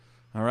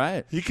All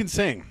right. He can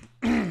sing.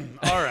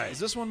 All right. Is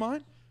this one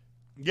mine?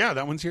 Yeah,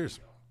 that one's yours.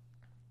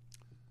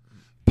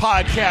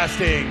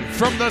 Podcasting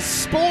from the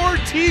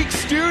Sportique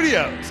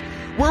Studios,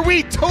 where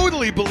we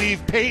totally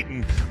believe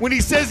Peyton when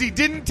he says he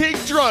didn't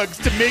take drugs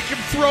to make him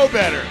throw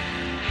better.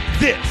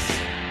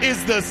 This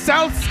is the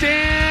South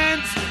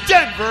Stands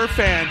Denver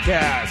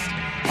Fancast.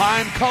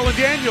 I'm Colin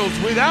Daniels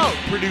without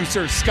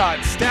producer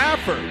Scott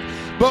Stafford,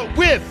 but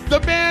with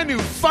the man who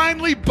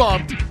finally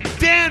bumped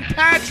Dan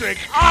Patrick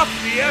off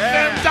the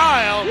FM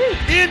dial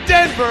in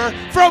Denver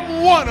from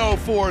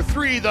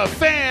 104.3 The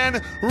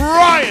Fan,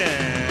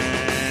 Ryan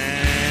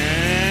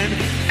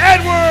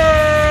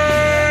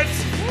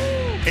Edwards.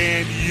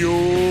 And your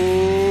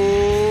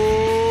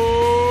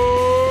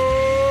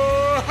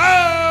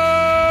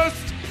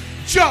host,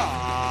 John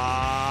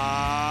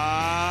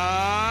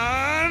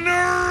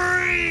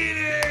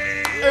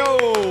Reedy.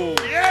 Oh,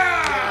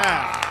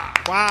 Yeah.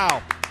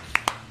 Wow.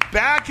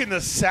 Back in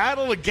the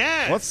saddle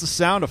again. What's the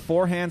sound of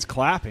four hands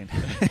clapping?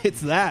 It's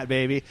that,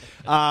 baby.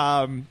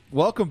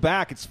 Welcome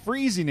back. It's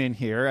freezing in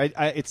here.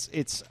 I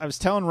was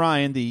telling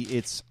Ryan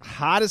it's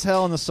hot as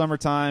hell in the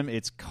summertime.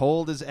 It's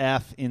cold as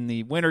F in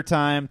the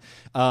wintertime.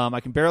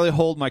 I can barely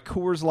hold my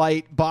Coors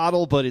Light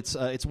bottle, but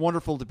it's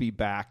wonderful to be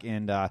back.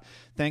 And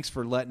thanks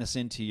for letting us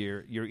into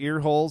your ear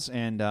holes.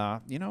 And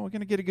we're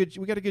gonna we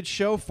got a good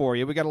show for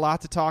you. We got a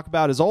lot to talk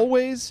about as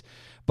always.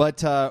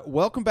 But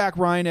welcome back,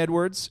 Ryan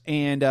Edwards,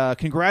 and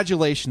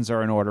congratulations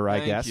are in order,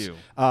 I guess.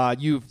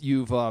 Thank you.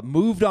 You've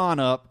moved on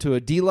up to a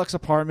deluxe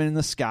apartment in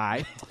the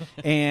sky,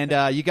 and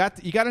you got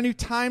a new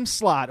time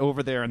slot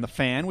over there in the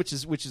Fan, which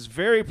is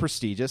very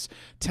prestigious.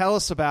 Tell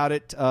us about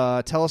it.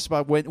 Tell us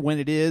about when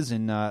it is,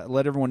 and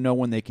let everyone know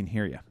when they can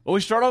hear you. Well,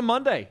 we start on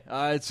Monday.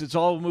 It's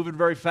all moving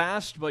very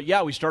fast, but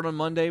yeah, we start on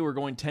Monday. We're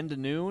going 10 to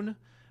noon.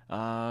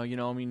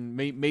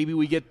 Maybe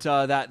we get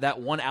that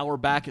 1 hour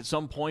back at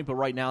some point, but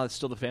right now it's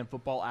still the Fan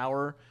Football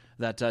Hour,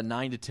 that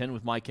 9 to 10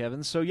 with Mike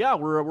Evans. So yeah,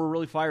 we're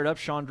really fired up.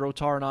 Sean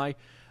Drotar and I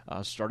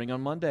starting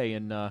on Monday,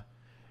 and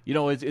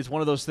it's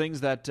one of those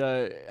things that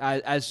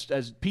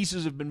as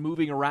pieces have been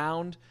moving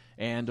around,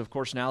 and of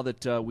course now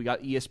that we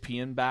got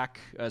ESPN back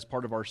as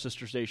part of our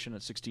sister station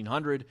at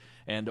 1600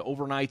 and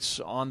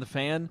overnights on the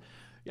Fan.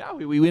 Yeah,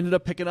 we ended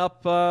up picking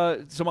up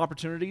some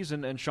opportunities,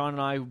 and Sean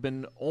and I have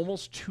been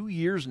almost 2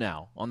 years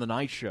now on the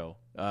night show.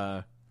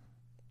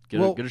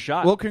 Get a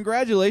shot. Well,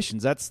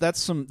 congratulations. That's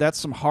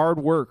some hard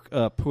work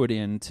put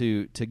in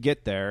to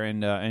get there,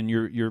 and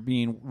you're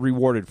being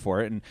rewarded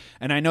for it.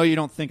 And I know you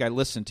don't think I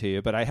listen to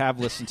you, but I have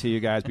listened to you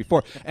guys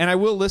before, and I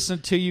will listen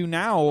to you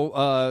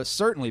now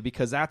certainly,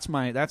 because that's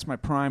my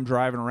prime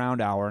driving around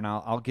hour, and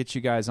I'll get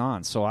you guys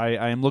on. So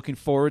I am looking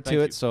forward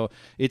to it. So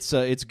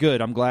it's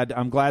good. I'm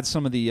glad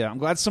some of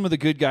the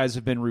good guys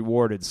have been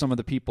rewarded. Some of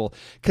the people,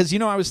 because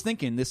I was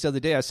thinking this the other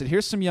day. I said,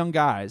 here's some young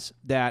guys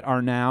that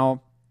are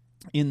now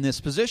in this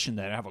position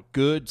that have a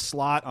good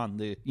slot on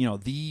the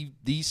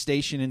the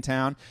station in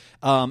town.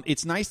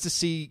 It's nice to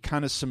see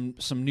kind of some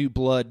new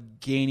blood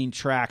gaining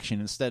traction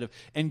instead of,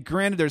 and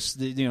granted there's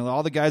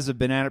all the guys that have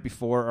been at it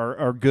before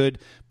are good,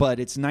 but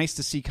it's nice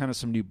to see kind of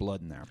some new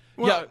blood in there.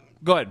 Well, yeah,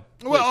 go ahead.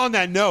 Well, on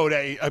that note,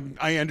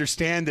 I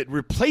understand that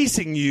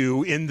replacing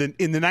you in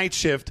the night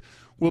shift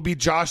will be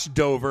Josh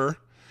Dover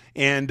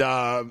and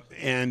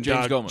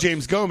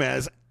James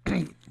Gomez.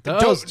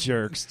 Those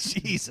jerks.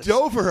 Jesus.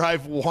 Dover,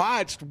 I've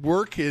watched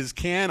work his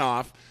can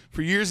off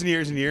for years and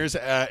years and years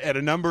at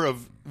a number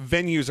of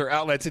venues or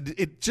outlets.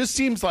 It just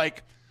seems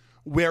like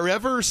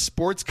wherever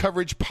sports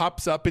coverage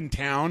pops up in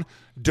town,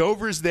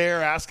 Dover's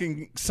there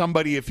asking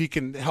somebody if he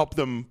can help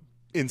them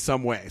in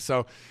some way.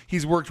 So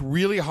he's worked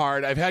really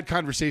hard. I've had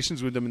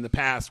conversations with him in the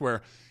past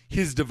where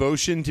his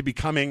devotion to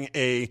becoming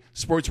a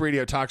sports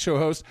radio talk show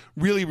host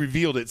really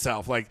revealed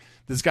itself. Like,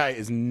 this guy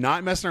is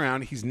not messing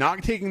around. He's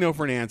not taking no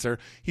for an answer.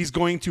 He's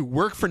going to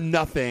work for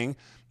nothing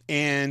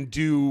and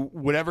do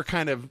whatever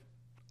kind of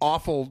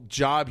awful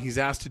job he's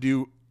asked to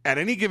do at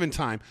any given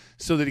time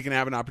so that he can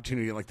have an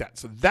opportunity like that.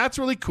 So that's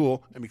really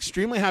cool. I'm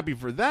extremely happy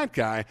for that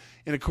guy.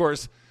 And, of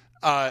course,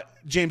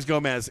 James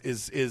Gomez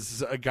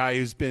is a guy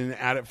who's been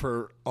at it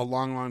for a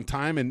long, long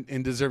time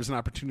and deserves an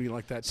opportunity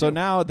like that, too. So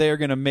now they are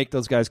going to make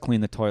those guys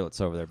clean the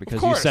toilets over there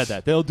because you said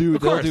that. They'll do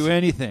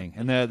anything.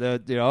 And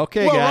they're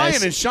okay, well, guys.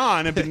 Ryan and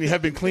Sean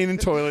have been cleaning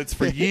toilets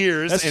for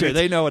years. That's true.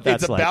 They know what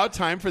that's like. It's about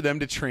time for them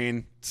to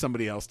train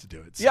somebody else to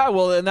do it. So. Yeah,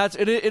 well, and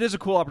it is a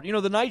cool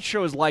opportunity. The night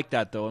show is like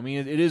that, though. I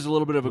mean, it is a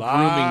little bit of a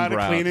grooming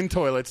ground. Cleaning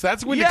toilets.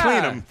 That's when you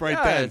clean them,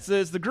 then.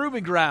 It's the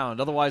grooming ground,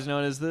 otherwise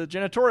known as the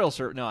janitorial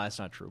service. No, that's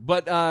not true.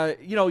 But,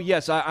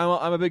 yes,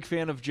 I'm a big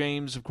fan of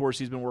James. Of course,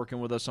 he's been working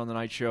with us on the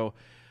night show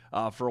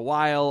for a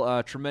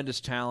while.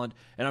 Tremendous talent.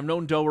 And I've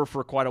known Dover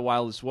for quite a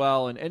while as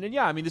well. And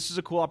yeah, I mean, this is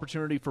a cool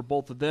opportunity for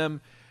both of them.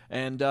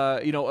 And,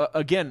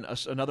 again,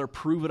 another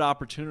prove-it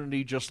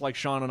opportunity, just like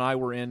Sean and I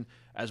were in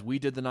as we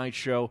did the night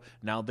show.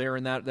 Now they're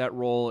in that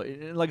role.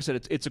 And like I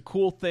said, it's a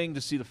cool thing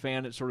to see the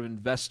Fan sort of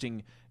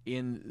investing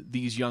in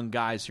these young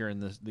guys here in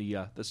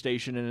the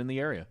station and in the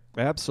area.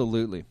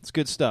 Absolutely. It's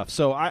good stuff.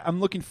 So I'm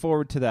looking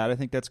forward to that. I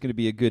think that's going to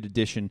be a good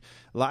addition.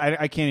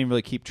 I can't even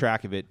really keep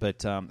track of it,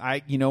 but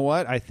you know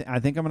what? I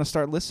think I'm going to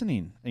start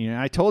listening.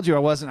 I told you I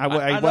wasn't.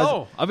 I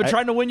know. I've been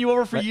trying to win you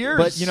over for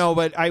years.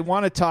 But I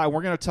want to talk.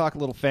 We're going to talk a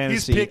little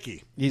fantasy.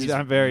 He's picky.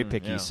 I'm very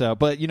picky. Yeah. So,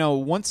 but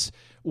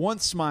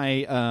once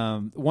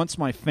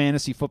my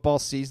fantasy football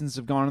seasons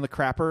have gone in the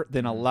crapper,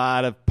 then a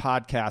lot of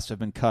podcasts have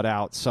been cut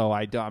out. So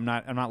I'm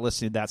not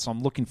listening to that. So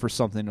I'm looking for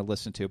something to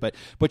listen to.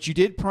 But you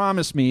did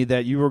promise me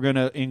that you were going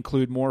to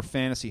include more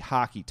fantasy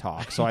hockey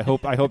talk. So I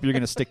hope you're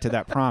going to stick to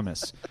that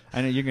promise.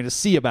 I know you're going to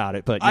see about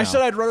it. But I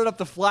said I'd run it up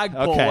the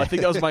flagpole. Okay. I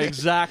think that was my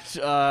exact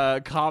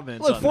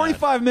comment. Look, on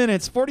 45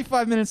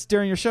 minutes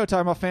during your show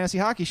talking about fantasy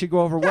hockey should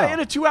go over well. Yeah, in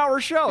a 2-hour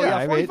show.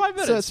 Yeah, 45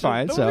 minutes. So it's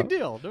fine. No big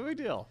deal. No big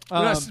deal.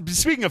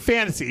 Speaking of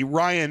fantasy,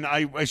 Ryan,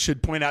 I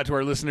should point out to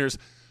our listeners,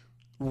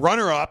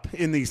 runner-up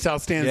in the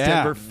South Stands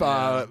Denver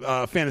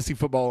Fantasy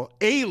Football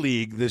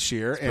A-League this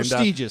year.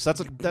 Prestigious.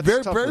 That's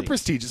very, a tough very league.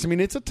 prestigious. I mean,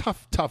 it's a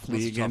tough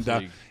league.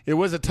 League. It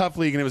was a tough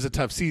league, and it was a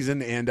tough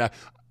season. And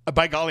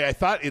by golly, I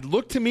thought it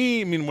looked to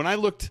me, when I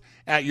looked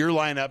at your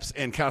lineups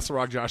and Castle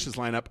Rock Josh's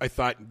lineup, I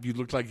thought you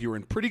looked like you were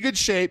in pretty good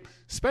shape,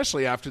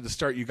 especially after the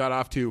start you got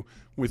off to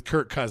with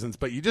Kirk Cousins.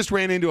 But you just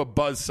ran into a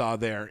buzzsaw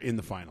there in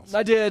the finals.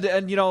 I did,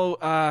 and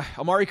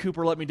Amari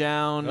Cooper let me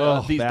down.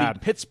 The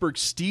Pittsburgh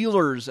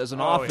Steelers as an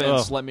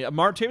offense let me.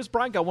 Martavis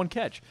Bryant got one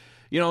catch.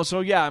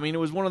 So yeah, it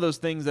was one of those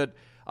things that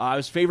I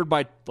was favored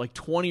by like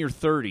 20 or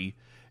 30.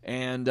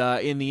 And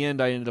in the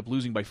end, I ended up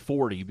losing by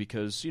 40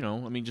 because,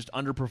 just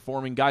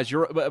underperforming guys.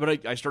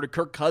 But I started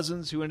Kirk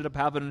Cousins, who ended up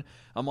having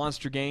a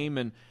monster game,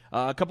 and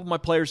a couple of my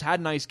players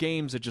had nice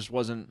games. It just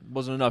wasn't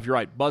enough. You're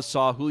right.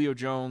 Buzzsaw, Julio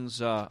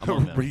Jones,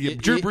 among them.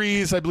 Drew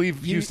Brees, I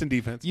believe, Houston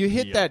defense. You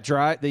hit that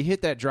dry. They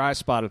hit that dry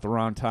spot at the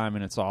wrong time,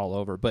 and it's all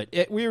over. But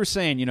we were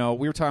saying, we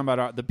were talking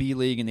about the B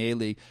League and the A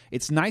League.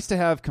 It's nice to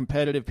have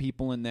competitive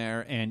people in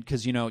there, and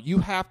because you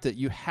have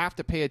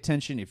to pay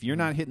attention. If you're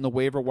not hitting the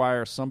waiver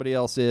wire, somebody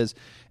else is.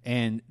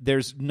 And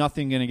there's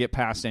nothing going to get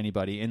past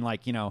anybody. And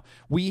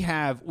we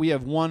have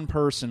one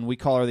person, we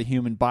call her the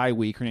human bye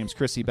week. Her name's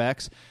Chrissy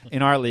Becks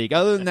in our league.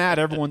 Other than that,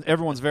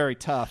 everyone's very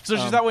tough. So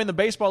she's that way in the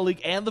baseball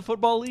league and the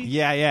football league.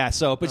 Yeah.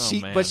 So, but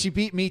she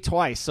beat me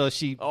twice. So so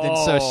she's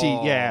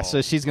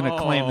going to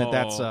claim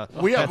that's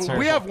we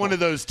her have one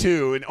of those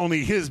too, and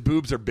only his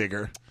boobs are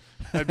bigger.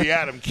 That'd be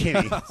Adam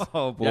Kinney.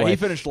 Oh boy, yeah, he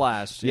finished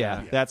last.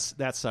 Yeah, that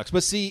sucks.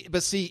 But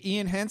see,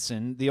 Ian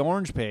Henson, the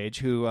Orange Page,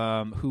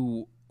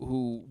 who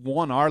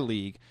won our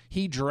league,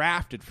 he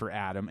drafted for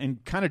Adam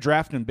and kind of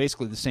drafted in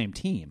basically the same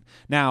team.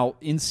 Now,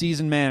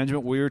 in-season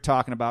management, we were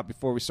talking about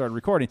before we started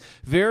recording,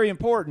 very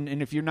important,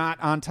 and if you're not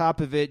on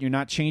top of it, you're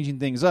not changing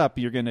things up,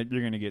 you're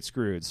gonna get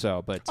screwed.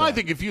 So, but I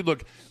think if you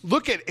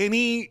look at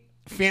any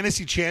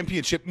fantasy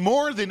championship,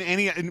 more than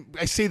any, and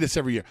I say this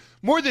every year,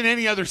 more than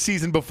any other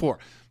season before,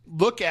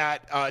 look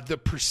at the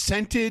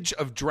percentage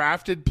of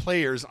drafted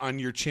players on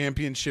your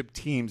championship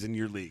teams in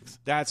your leagues.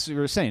 That's what we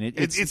were saying.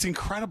 It's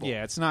incredible.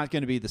 Yeah, it's not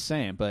going to be the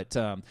same. But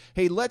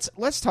hey, let's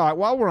talk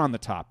while we're on the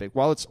topic.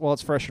 While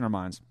it's fresh in our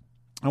minds,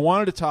 I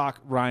wanted to talk,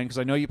 Ryan, because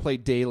I know you play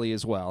daily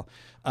as well.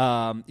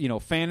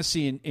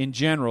 Fantasy in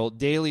general,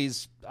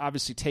 daily's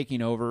obviously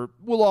taking over.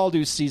 We'll all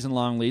do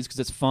season-long leagues because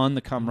it's fun.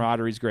 The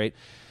camaraderie is great.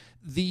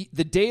 The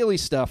daily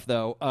stuff,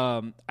 though,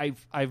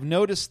 I've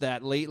noticed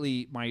that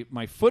lately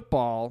my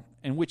football,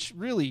 and which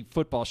really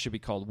football should be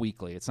called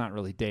weekly. It's not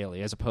really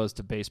daily, as opposed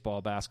to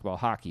baseball, basketball,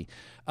 hockey.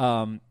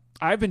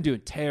 I've been doing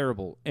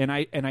terrible, and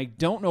I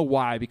don't know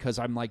why, because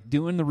I'm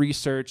doing the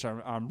research,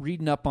 I'm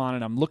reading up on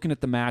it, I'm looking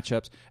at the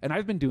matchups, and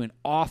I've been doing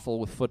awful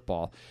with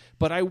football.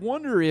 But I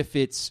wonder if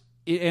it's.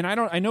 And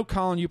I know,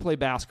 Colin, you play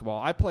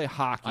basketball. I play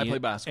hockey. I play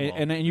basketball.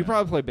 And you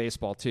probably play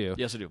baseball, too.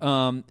 Yes, I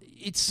do.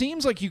 It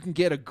seems like you can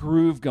get a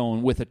groove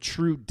going with a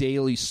true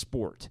daily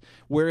sport.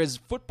 Whereas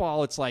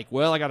football, it's like,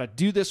 well, I got to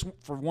do this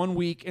for 1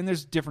 week. And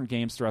there's different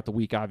games throughout the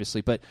week,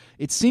 obviously. But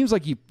it seems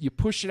like you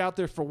push it out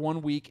there for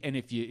 1 week. And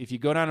if you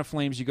go down in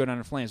flames, you go down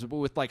in flames. But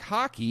with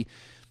hockey,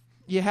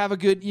 you have a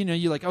good,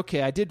 you're like,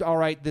 okay, I did all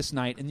right this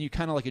night, and you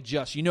kind of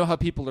adjust. You know how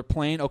people are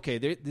playing. Okay,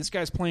 this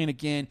guy's playing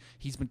again.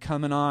 He's been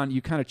coming on.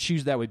 You kind of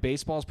choose that way.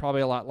 Baseball is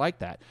probably a lot like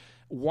that.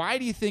 Why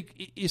do you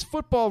think, is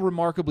football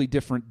remarkably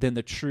different than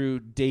the true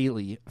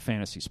daily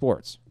fantasy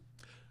sports?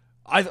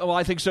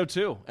 I think so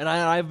too, and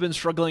I've been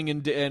struggling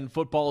in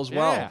football as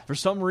well. Yeah. For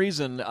some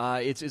reason,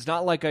 it's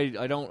not like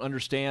I don't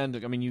understand.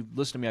 I mean, you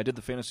listen to me. I did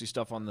the fantasy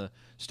stuff on the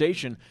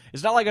station.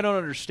 It's not like I don't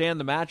understand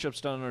the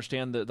matchups, don't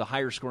understand the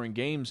higher scoring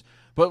games.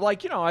 But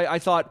I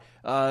thought,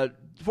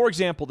 for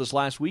example, this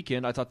last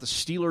weekend, I thought the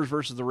Steelers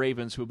versus the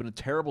Ravens, who have been a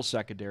terrible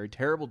secondary,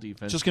 terrible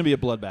defense, It's just going to be a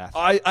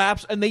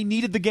bloodbath. And they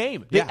needed the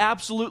game. Yeah. They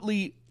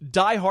absolutely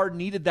diehard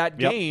needed that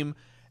game,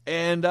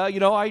 and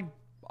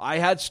I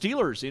had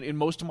Steelers in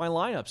most of my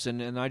lineups,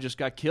 and I just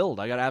got killed.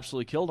 I got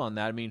absolutely killed on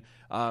that. I mean,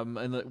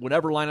 and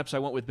whatever lineups I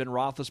went with Ben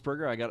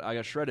Roethlisberger, I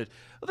got shredded.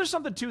 But there's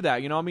something to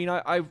that, I mean,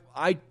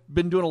 I've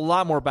been doing a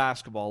lot more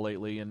basketball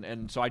lately,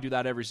 and so I do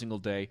that every single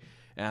day.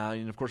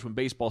 And of course, when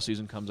baseball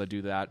season comes, I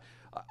do that.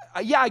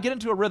 I get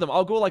into a rhythm.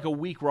 I'll go like a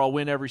week where I'll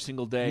win every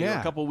single day, or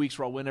a couple of weeks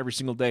where I'll win every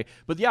single day.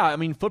 But yeah, I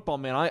mean, football,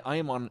 man, I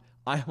am on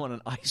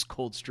an ice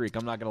cold streak.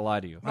 I'm not going to lie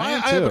to you. I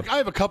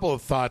have a couple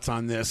of thoughts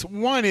on this.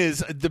 One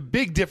is the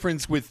big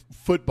difference with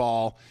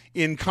football.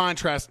 In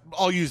contrast,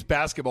 I'll use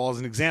basketball as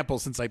an example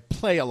since I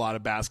play a lot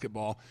of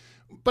basketball.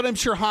 But I'm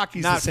sure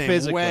hockey's not the same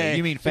physically. way.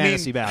 You mean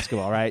fantasy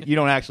basketball, right? You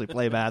don't actually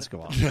play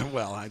basketball.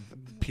 Well,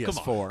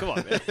 PS4. Come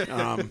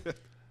on,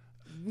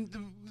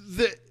 man.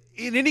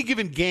 In any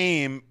given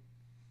game,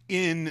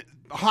 in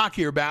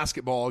hockey or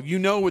basketball, you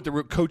know what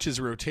the coach's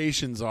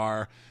rotations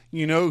are.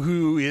 You know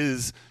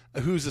who's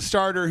a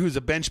starter, who's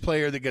a bench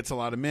player that gets a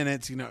lot of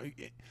minutes.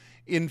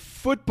 In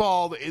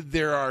football,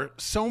 there are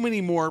so many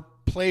more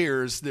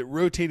players that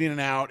rotate in and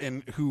out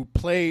and who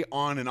play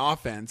on an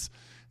offense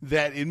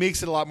that it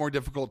makes it a lot more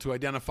difficult to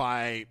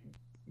identify,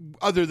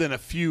 other than a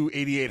few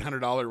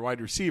 $8,800 wide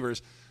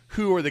receivers,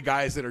 who are the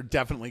guys that are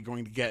definitely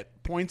going to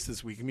get points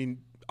this week. I mean,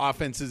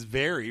 offenses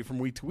vary from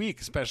week to week,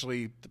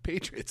 especially the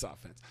Patriots'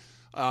 offense.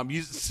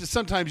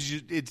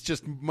 Sometimes it's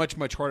just much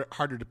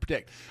harder to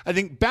predict. I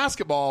think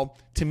basketball,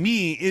 to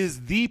me,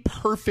 is the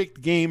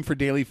perfect game for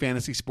daily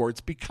fantasy sports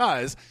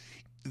because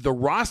the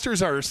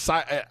rosters are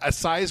a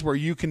size where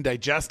you can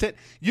digest it.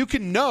 You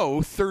can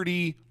know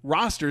 30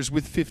 rosters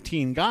with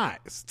 15 guys.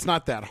 It's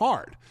not that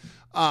hard.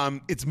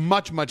 It's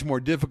much more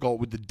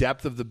difficult with the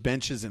depth of the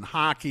benches in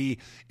hockey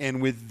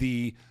and with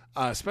the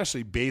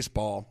especially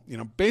baseball.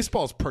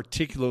 Baseball is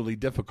particularly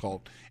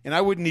difficult, and I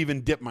wouldn't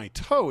even dip my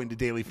toe into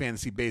daily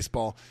fantasy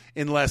baseball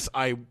unless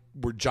I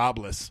were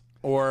jobless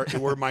or it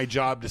were my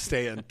job to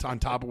stay on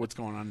top of what's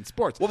going on in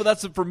sports. Well,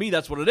 but for me,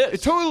 that's what it is.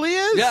 It totally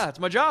is. Yeah, it's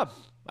my job.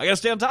 I got to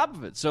stay on top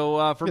of it.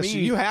 So for me, so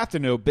you have to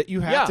know. You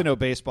have to know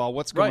baseball.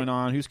 What's going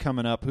on? Who's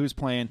coming up? Who's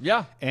playing?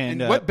 Yeah.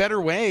 And what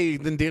better way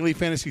than daily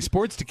fantasy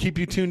sports to keep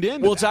you tuned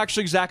in? Well, it's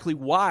actually exactly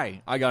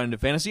why I got into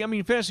fantasy. I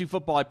mean, fantasy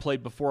football I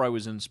played before I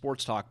was in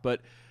sports talk,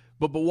 but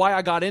why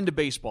I got into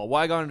baseball,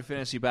 why I got into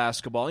fantasy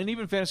basketball, and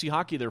even fantasy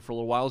hockey there for a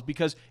little while is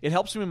because it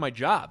helps me in my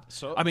job.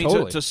 So, I mean,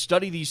 totally. to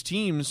study these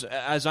teams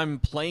as I'm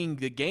playing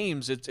the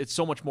games, it's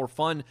so much more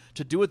fun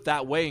to do it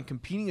that way and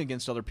competing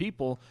against other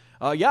people.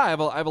 I have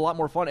a lot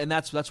more fun, and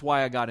that's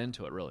why I got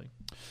into it, really.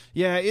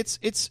 Yeah,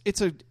 it's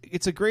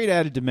a great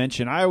added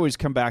dimension. I always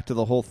come back to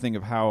the whole thing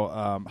of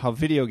how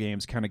video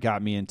games kind of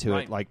got me into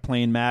it, like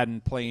playing Madden,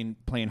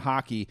 playing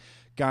hockey.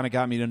 Kind of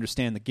got me to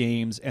understand the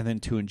games and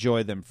then to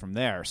enjoy them from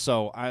there.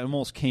 So I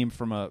almost came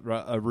from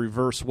a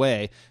reverse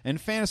way.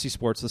 And fantasy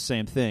sports, the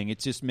same thing. It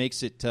just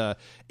makes it.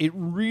 It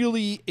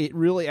really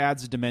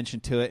adds a dimension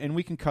to it, and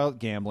we can call it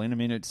gambling. I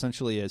mean, it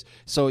essentially is.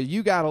 So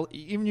you got. Well,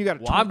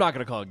 I'm not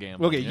going to call it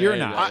gambling. Okay, you're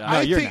not.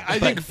 I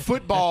think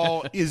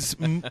football is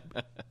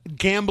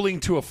gambling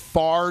to a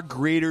far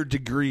greater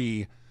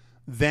degree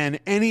than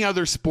any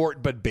other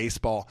sport but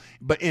baseball.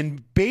 But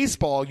in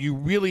baseball,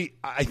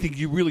 I think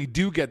you really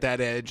do get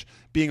that edge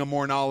being a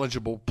more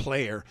knowledgeable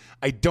player.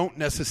 I don't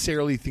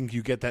necessarily think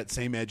you get that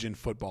same edge in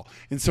football.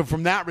 And so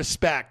from that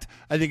respect,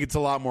 I think it's a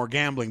lot more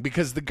gambling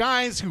because the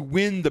guys who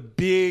win the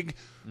big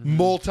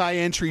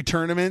multi-entry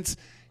tournaments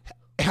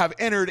have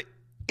entered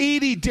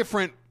 80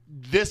 different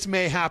this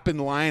may happen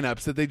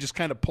lineups that they just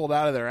kind of pulled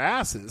out of their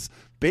asses,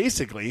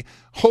 basically,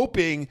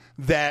 hoping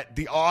that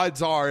the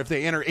odds are if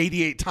they enter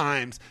 88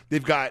 times,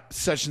 they've got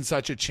such and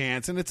such a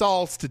chance. And it's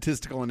all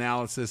statistical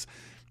analysis.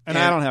 And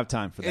I don't have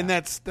time for that. And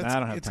that's I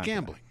don't have it's time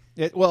gambling.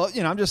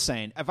 I'm just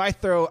saying, if I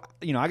throw,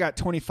 I got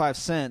 25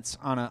 cents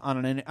on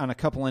a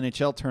couple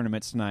NHL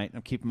tournaments tonight,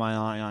 I'm keeping my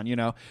eye on,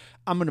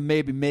 I'm going to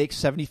maybe make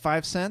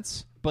 75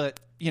 cents,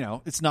 but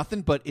it's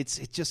nothing, but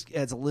it just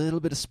adds a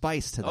little bit of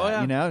spice to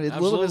that, a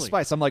little bit of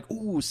spice. I'm like,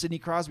 ooh, Sidney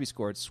Crosby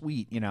scored,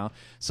 sweet,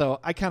 So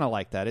I kind of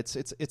like that.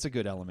 It's a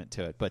good element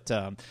to it, but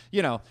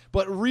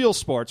but real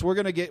sports, we're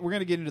gonna get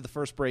into the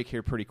first break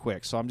here pretty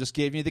quick. So I'm just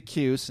giving you the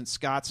cue since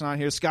Scott's not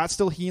here. Scott's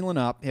still healing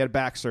up. He had a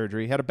back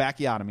surgery. He had a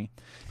bacchiotomy.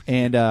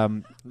 And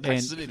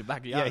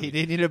yeah, he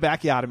needed a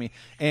bacchiotomy,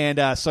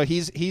 and so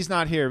he's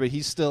not here, but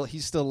he's still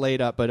laid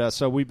up. But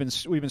so we've been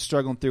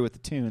struggling through with the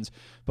tunes,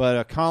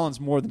 but Colin's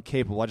more than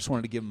capable. I just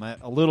wanted to give him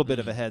a little bit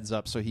of a heads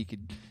up so he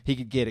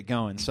could get it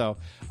going. So,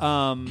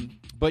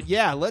 but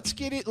yeah,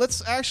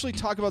 let's actually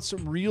talk about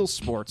some real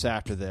sports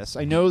after this.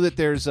 I know that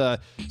there's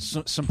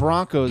some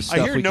Broncos stuff.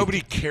 I hear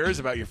nobody cares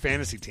about your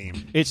fantasy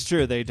team. It's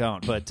true, they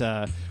don't,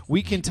 but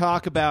we can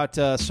talk about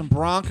some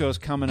Broncos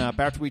coming up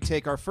after we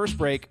take our first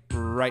break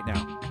right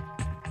now.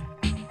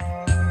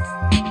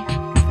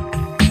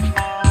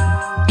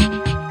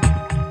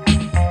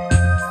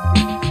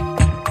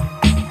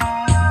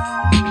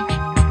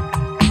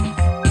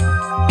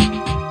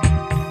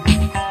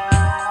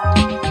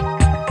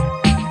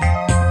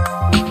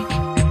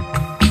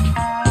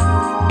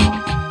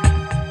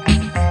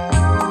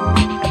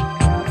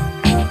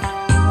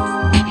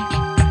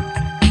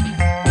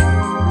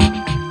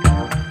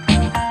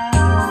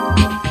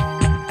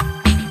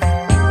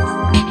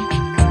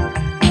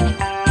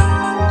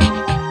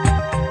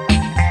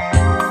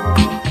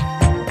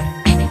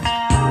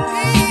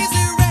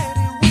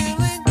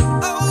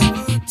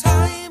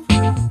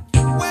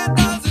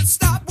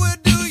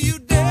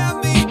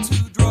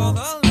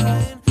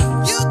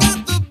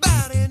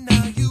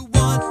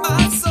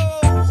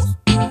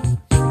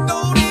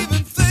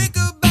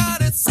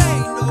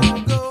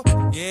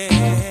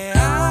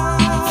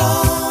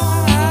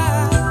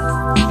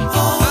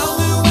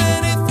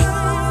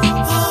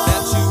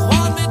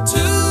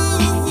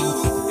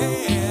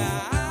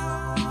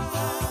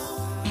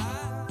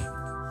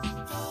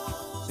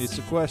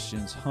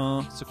 questions,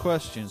 huh? So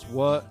questions,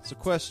 what? So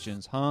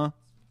questions, huh?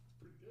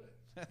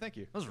 Thank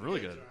you. That was really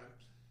good.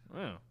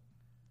 Wow.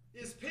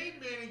 Is Peyton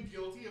Manning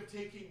guilty of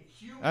taking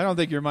human... I don't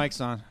think your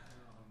mic's on.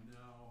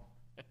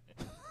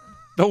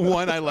 The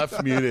one I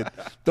left muted.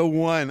 The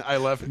one I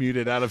left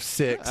muted out of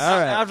 6. All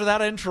right. After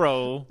that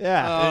intro.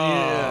 Yeah.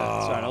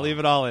 That's right. I'll leave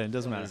it all in.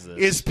 Doesn't matter.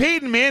 Is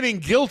Peyton Manning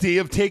guilty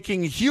of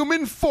taking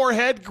human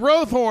forehead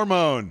growth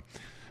hormone?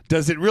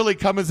 Does it really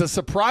come as a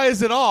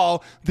surprise at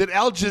all that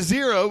Al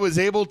Jazeera was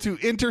able to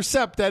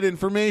intercept that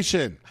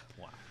information?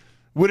 Wow.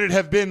 Would it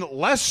have been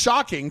less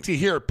shocking to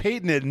hear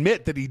Peyton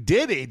admit that he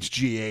did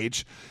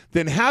HGH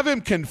than have him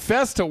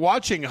confess to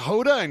watching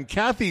Hoda and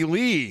Kathy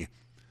Lee?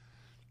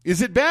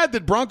 Is it bad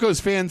that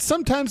Broncos fans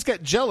sometimes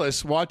get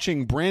jealous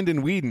watching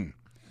Brandon Weeden?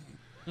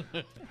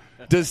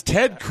 Does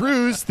Ted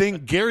Cruz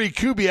think Gary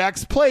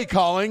Kubiak's play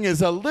calling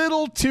is a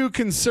little too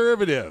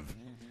conservative?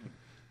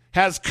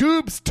 Has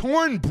Coobs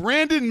torn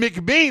Brandon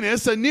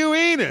McManus a new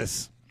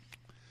anus?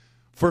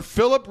 For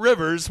Phillip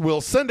Rivers, will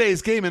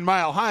Sunday's game in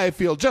Mile High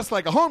feel just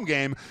like a home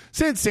game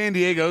since San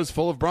Diego's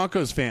full of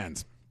Broncos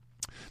fans?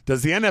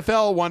 Does the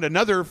NFL want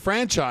another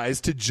franchise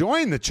to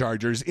join the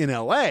Chargers in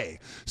L.A.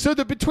 so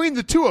that between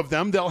the two of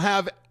them, they'll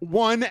have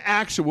one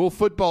actual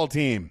football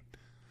team?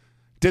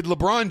 Did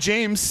LeBron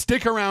James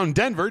stick around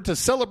Denver to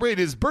celebrate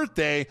his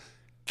birthday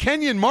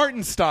Kenyon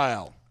Martin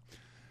style?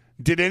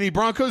 Did any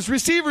Broncos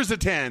receivers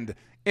attend?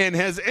 And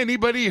has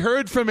anybody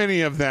heard from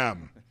any of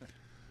them?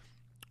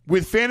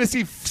 With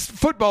fantasy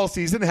football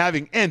season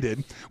having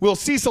ended, will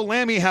Cecil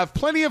Lammey have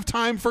plenty of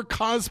time for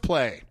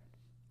cosplay?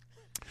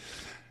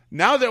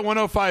 Now that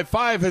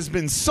 105.5 has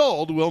been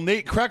sold, will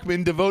Nate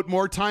Kreckman devote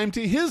more time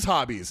to his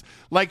hobbies,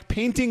 like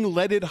painting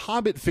leaded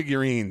Hobbit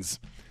figurines?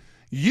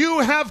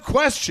 You have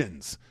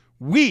questions.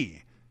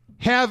 We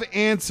have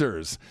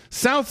answers.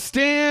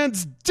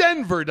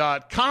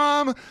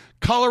 SouthStandsDenver.com,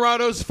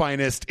 Colorado's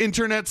finest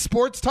internet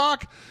sports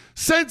talk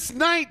since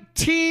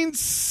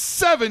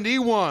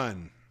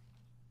 1971.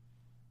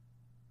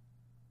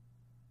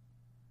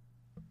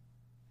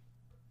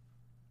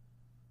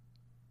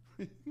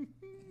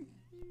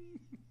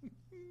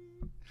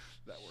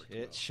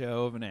 Shit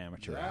show of an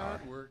amateur hour.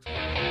 That worked. If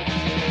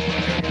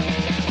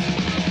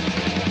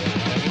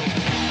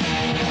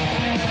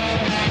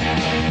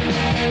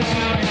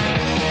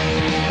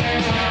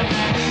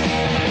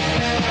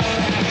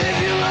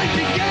you like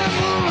to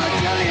gamble, I'll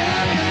tell you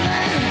how you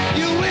land.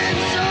 You win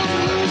some,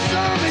 lose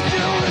some, and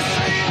do the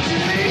same to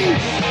me.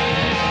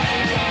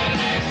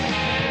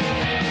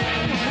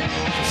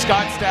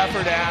 Scott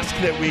Stafford asked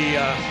that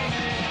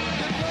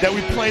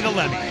we play the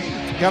Lemmy.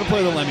 Got to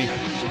play the Lemmy.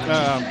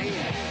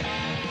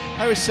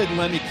 I always said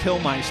Lemmy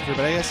Kilmeister,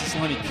 but I guess it's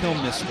Lemmy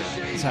Kilmister.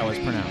 That's how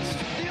it's pronounced.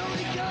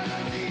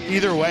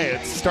 Either way,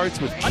 it starts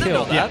with I didn't kill.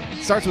 know that. Yeah,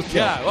 it starts with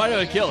Kill. Yeah, why did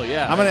I kill?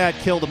 Yeah. I'm going to add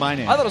Kill to my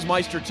name. I thought it was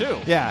Meister, too.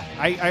 Yeah,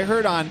 I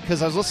heard on,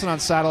 because I was listening on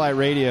satellite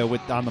radio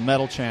on the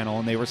Metal channel,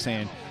 and they were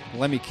saying,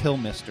 Lemmy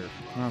Kilmister.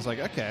 And I was like,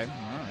 okay,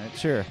 all right,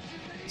 sure.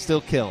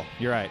 Still Kill.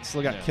 You're right.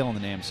 Still got Kill in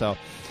the name. So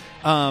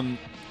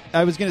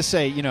I was going to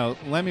say,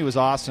 Lemmy was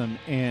awesome,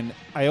 and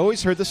I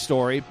always heard the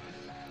story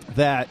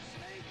that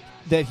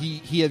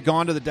he had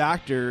gone to the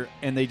doctor,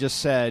 and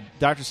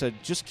doctor said,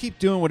 just keep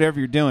doing whatever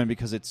you're doing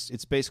because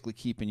it's basically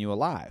keeping you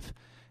alive.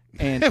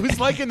 And It was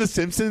like in The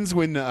Simpsons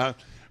when the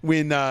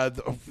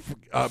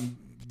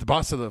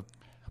boss of the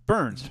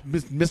Burns,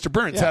 Mr.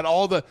 Burns, had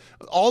all the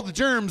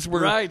germs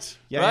were Right.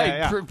 Yeah, right.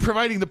 yeah, yeah.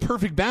 providing the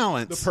perfect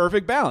balance. The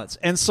perfect balance.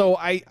 And so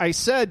I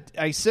said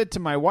to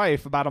my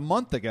wife about a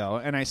month ago,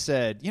 and I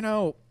said,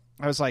 I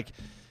was like,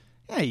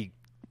 yeah, you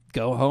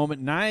go home at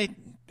night,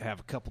 have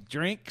a couple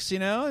drinks,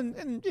 and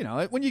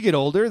when you get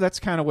older, that's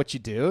kind of what you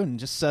do, and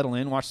just settle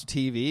in, watch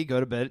the TV, go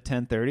to bed at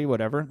 10:30,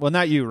 whatever. Well,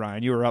 not you,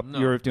 Ryan. You were up.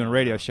 You were doing a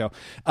radio show.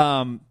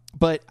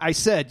 But I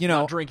said,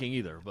 Not drinking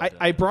either. But,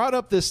 I brought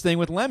up this thing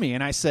with Lemmy,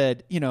 and I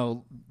said,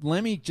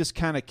 Lemmy just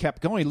kind of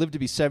kept going. He lived to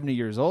be 70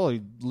 years old.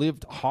 He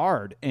lived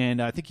hard,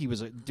 and I think he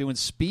was doing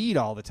speed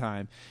all the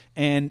time.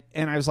 And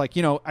I was like,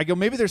 I go,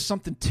 maybe there's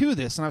something to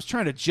this. And I was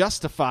trying to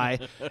justify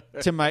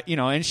to my,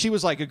 and she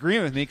was like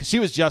agreeing with me because she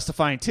was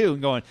justifying too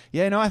and going,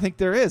 yeah, no, I think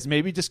there is.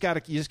 Maybe you just got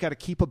to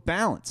keep a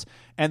balance.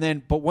 And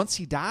then, but once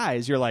he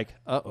dies, you're like,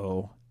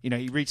 uh-oh.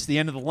 He reached the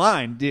end of the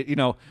line.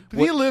 But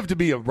he lived to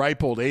be a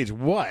ripe old age.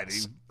 What?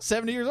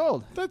 70 years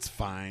old. That's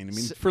fine. I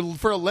mean,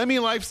 for a Lemmy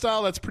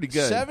lifestyle, that's pretty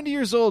good. 70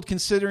 years old,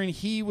 considering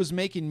he was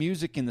making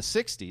music in the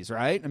 60s,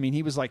 right? I mean,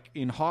 he was like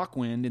in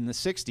Hawkwind in the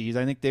 60s.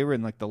 I think they were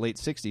in like the late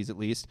 60s at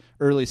least,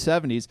 early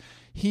 70s.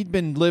 He'd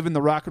been living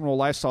the rock and roll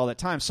lifestyle at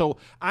that time. So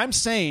I'm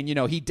saying,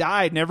 he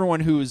died, and everyone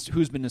who's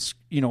been,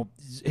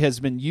 has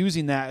been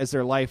using that as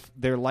their life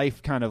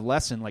kind of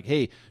lesson. Like,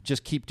 hey,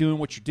 just keep doing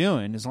what you're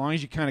doing. As long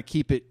as you kind of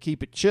keep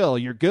it chill,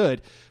 you're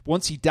good.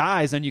 Once he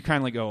dies, then you kind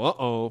of like go,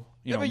 uh-oh.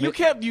 Yeah, but you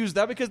can't use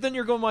that because then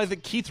you're going by the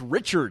Keith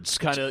Richards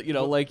kind of,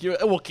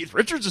 Keith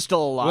Richards is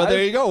still alive. Well,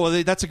 there you go.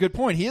 Well, that's a good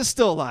point. He is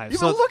still alive.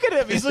 But look at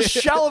him. He's a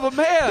shell of a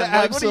man.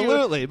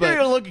 Absolutely. You're going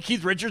to look at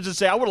Keith Richards and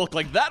say, I want to look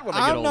like that when I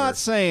get older. I'm not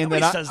saying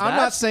Nobody that. says I'm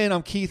not saying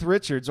I'm Keith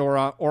Richards or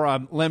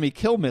I'm Lemmy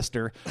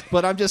Kilmister,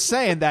 but I'm just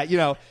saying that,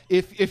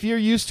 if you're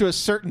used to a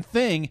certain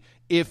thing,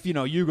 if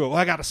you go,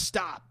 I gotta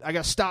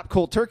stop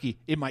cold turkey,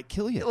 it might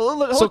kill you.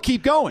 So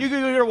keep going. You can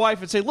go to your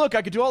wife and say, look,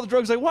 I could do all the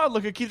drugs I want.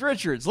 Look at Keith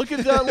Richards. Look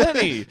at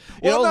Lenny.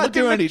 Look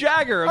at Mick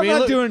Jagger. I'm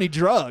not doing any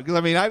drugs. I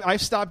mean, I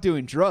stopped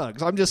doing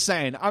drugs. I'm just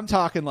saying, I'm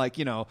talking like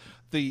the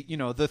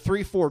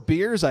 3-4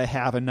 beers I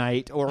have a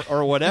night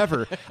or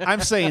whatever. I'm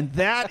saying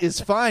that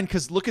is fine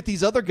because look at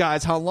these other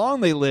guys, how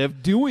long they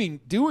live doing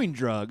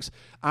drugs.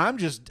 I'm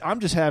just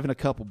having a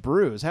couple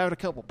brews, having a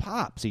couple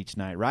pops each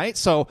night, right?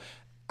 So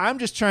I'm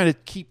just trying to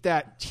keep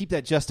that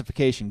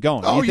justification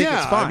going. Oh, you think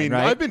yeah. It's fine, I mean,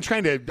 right?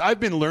 I've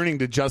been learning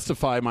to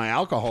justify my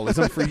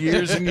alcoholism for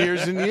years and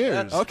years and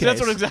years. Okay.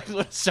 That's exactly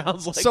what it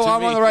sounds like. So to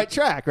I'm me. on the right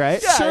track,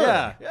 right? Yeah, Sure.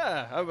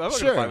 yeah. I'm going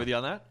to fight with you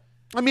on that.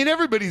 I mean,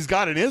 everybody's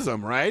got an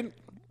ism, right?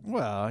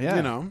 Well,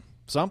 yeah.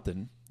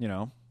 Something,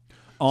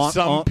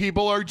 Some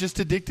people are just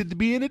addicted to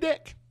being a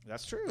dick.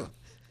 That's true.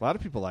 A lot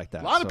of people like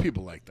that. A lot of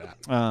people like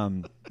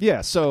that.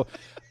 Yeah, so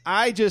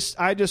I just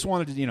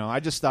wanted to, I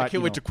just thought. I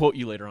can't wait to quote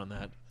you later on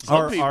that.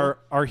 Our hero,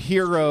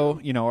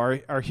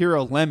 our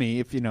hero Lemmy.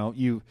 If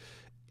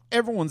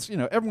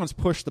everyone's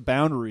pushed the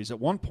boundaries at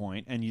one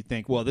point, and you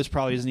think, well, this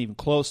probably isn't even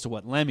close to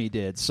what Lemmy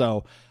did,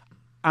 so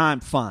I'm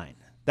fine.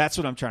 That's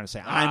what I'm trying to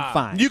say. I'm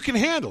fine. You can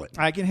handle it.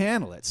 I can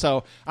handle it.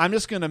 So I'm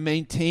just going to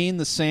maintain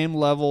the same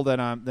level that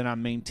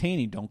I'm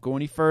maintaining. Don't go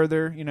any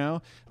further.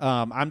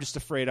 I'm just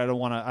afraid I don't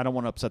want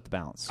to upset the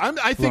balance.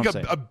 I think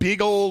a big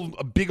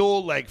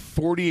old like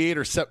 48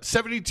 or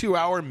 72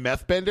 hour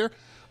meth bender.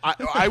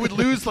 I would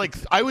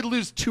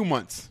lose 2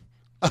 months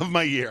of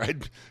my year.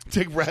 I'd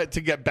take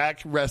to get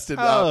back rested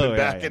up and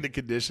back into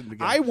condition again.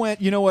 I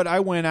went. You know what? I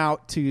went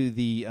out to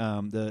the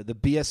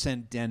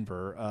BSN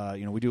Denver.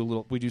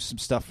 We do some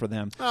stuff for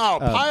them. Oh,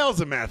 piles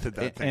of meth at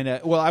that thing.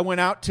 And I went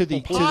out to the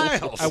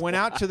piles. I went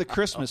out to the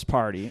Christmas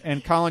party.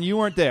 And Colin, you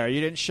weren't there. You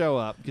didn't show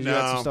up because you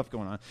had some stuff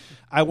going on.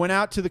 I went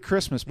out to the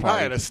Christmas party.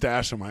 I had a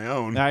stash of my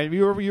own.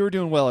 You were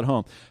doing well at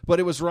home, but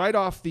it was right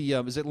off the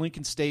is it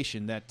Lincoln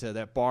Station,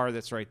 that bar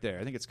that's right there.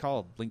 I think it's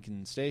called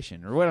Lincoln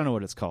Station, or I don't know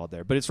what it's called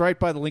there, but it's right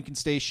by the Lincoln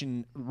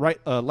Station light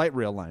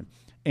rail line.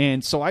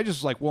 And so I just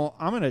was like, well,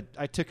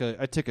 I took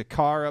a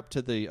car up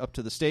to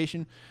the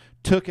station,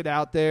 took it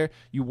out there.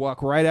 You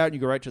walk right out and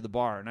you go right to the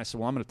bar. And I said,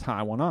 well, I'm going to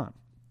tie one on.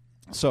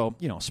 So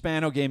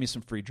Spano gave me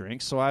some free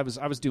drinks, so I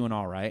was doing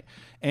all right.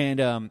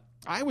 And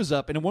I was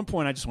up, and at one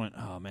point I just went,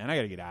 oh, man, I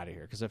got to get out of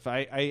here. Because if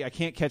I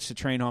can't catch the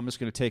train home, I'm just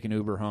going to take an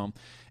Uber home.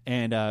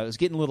 And it was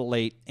getting a little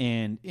late,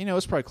 and, it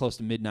was probably close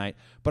to midnight.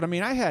 But, I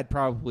mean, I had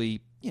probably,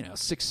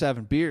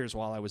 6-7 beers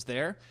while I was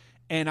there.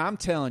 And I'm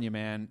telling you,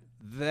 man,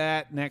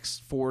 that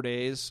next 4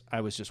 days,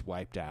 I was just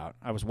wiped out.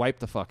 I was wiped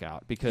the fuck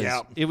out because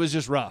it was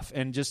just rough.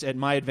 And just at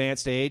my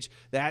advanced age,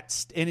 and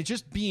it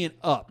just being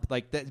up,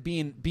 like that,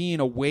 being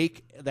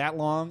awake that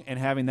long and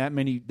having that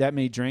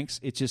many drinks,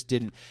 it just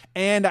didn't.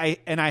 And I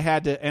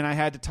had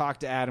to talk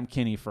to Adam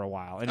Kinney for a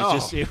while, and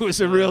it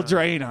was a real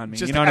drain on me.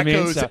 Just you know what I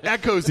mean?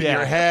 Echoes in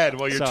your head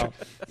while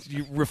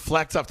you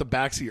reflects off the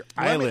backs of your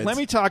eyelids. Let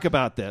me talk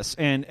about this,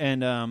 and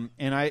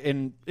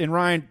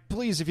Ryan,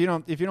 please, if you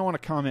don't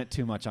want to comment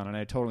too much on it,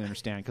 I totally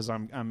understand because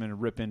I'm going to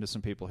rip into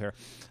some people here.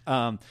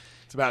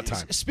 It's about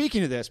time.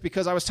 Speaking of this,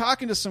 because I was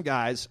talking to some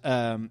guys.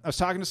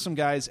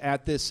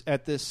 At this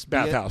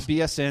bathhouse.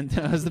 BSN.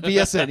 It was the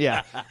BSN,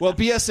 yeah. Well,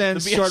 BSN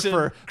is short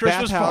for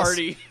Christmas bathhouse,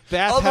 party,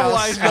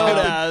 otherwise known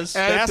as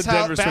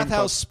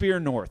Bathhouse Spear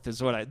North is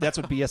that's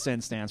what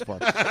BSN stands for.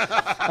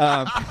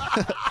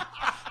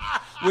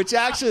 Which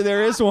actually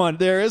there is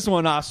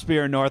one off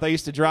Spear North. I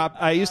used to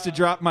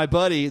drop my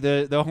buddy,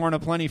 the Horn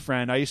of Plenty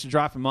friend. I used to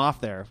drop him off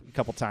there a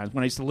couple times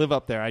when I used to live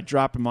up there. I'd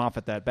drop him off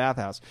at that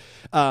bathhouse.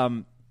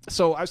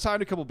 So I was talking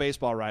to a couple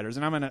baseball writers,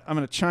 and I'm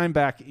gonna chime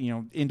back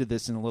into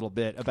this in a little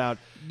bit about.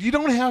 You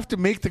don't have to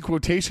make the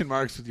quotation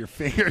marks with your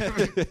finger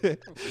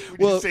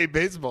when you say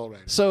baseball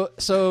writers.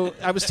 So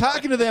I was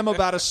talking to them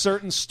about a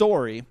certain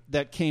story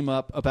that came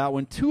up about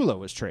when Tulo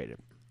was traded,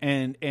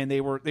 and they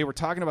were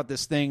talking about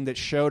this thing that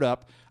showed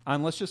up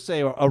on, let's just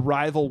say, a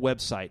rival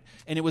website,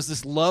 and it was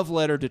this love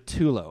letter to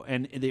Tulo,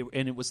 and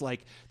it was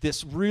like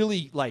this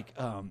really like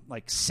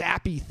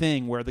sappy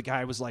thing where the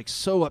guy was like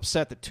so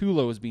upset that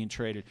Tulo was being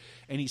traded,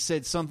 and he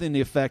said something to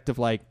the effect of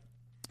like,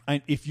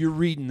 if you're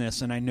reading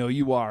this, and I know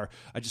you are,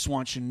 I just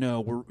want you to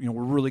know we're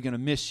really going to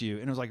miss you.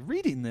 And I was like,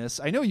 reading this?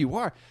 I know you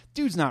are.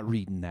 Dude's not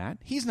reading that.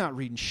 He's not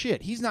reading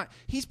shit. He's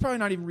probably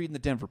not even reading the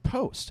Denver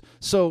Post.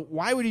 So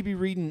why would he be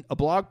reading a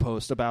blog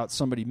post about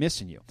somebody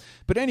missing you?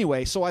 But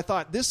anyway, so I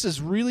thought this is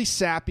really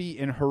sappy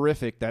and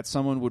horrific that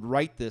someone would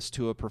write this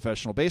to a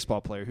professional baseball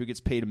player who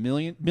gets paid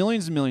millions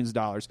and millions of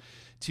dollars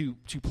to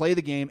play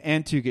the game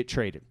and to get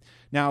traded.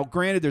 Now,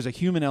 granted, there's a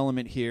human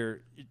element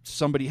here.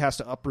 Somebody has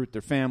to uproot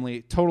their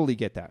family. Totally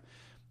get that.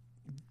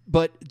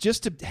 but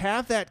just to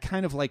have that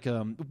kind of like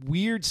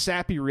weird,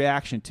 sappy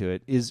reaction to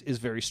it is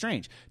very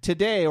strange.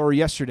 Today or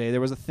yesterday, there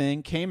was a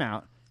thing came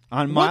out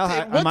on Mile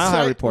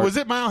High Report. Was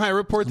it Mile High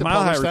Report that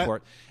Mile High published that?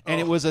 Report,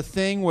 and it was a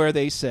thing where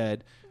they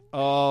said,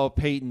 "Oh,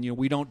 Peyton,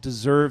 we don't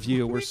deserve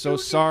you. We're so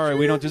sorry.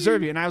 We don't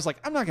deserve you." And I was like,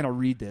 I'm not going to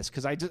read this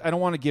because I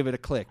don't want to give it a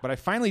click. But I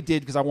finally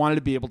did because I wanted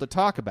to be able to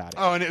talk about it.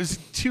 Oh, and it was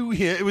to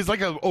him. It was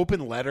like an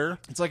open letter.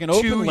 It's like an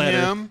open letter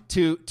him.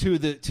 to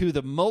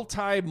the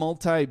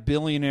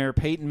multi-billionaire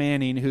Peyton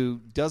Manning, who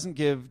doesn't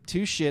give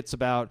two shits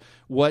about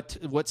what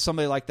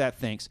somebody like that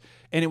thinks.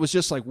 And it was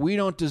just like, we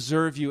don't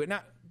deserve you. And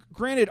now,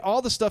 granted,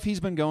 all the stuff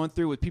he's been going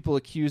through with people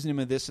accusing him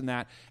of this and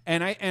that,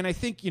 and I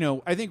think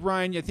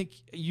Ryan, I think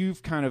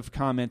you've kind of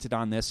commented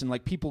on this, and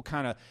like people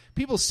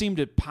seem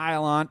to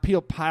piled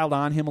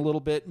on him a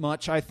little bit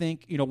much. I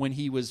think when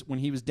he was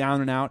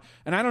down and out,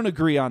 and I don't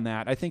agree on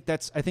that. I think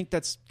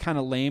that's kind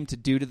of lame to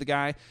do to the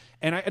guy,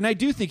 and I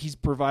do think he's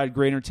provided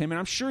great entertainment.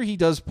 I'm sure he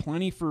does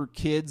plenty for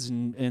kids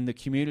and the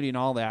community and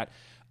all that.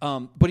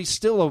 But he's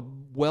still a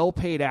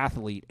well-paid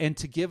athlete, and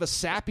to give a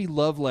sappy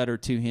love letter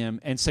to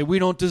him and say, we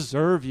don't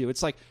deserve you,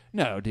 it's like,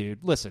 no, dude,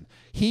 listen,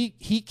 he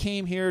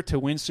came here to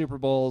win Super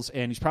Bowls,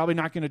 and he's probably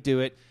not going to do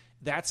it.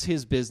 That's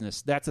his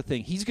business. That's the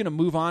thing. He's going to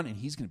move on, and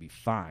he's going to be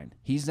fine.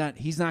 He's not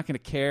going to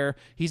care.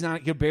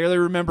 He'll barely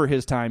remember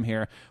his time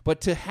here.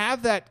 But to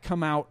have that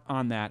come out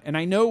on that, and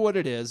I know what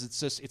it is,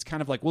 it's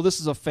kind of like, well,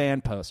 this is a fan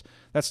post.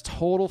 That's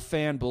total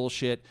fan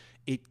bullshit.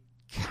 It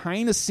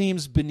kind of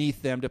seems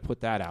beneath them to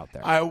put that out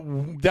there.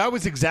 That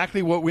was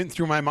exactly what went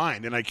through my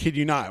mind, and I kid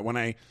you not. When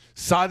I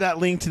saw that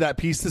link to that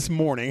piece this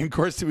morning, of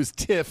course, it was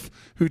Tiff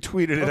who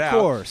tweeted it out.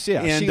 Of course,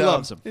 yeah. And, she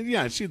loves him.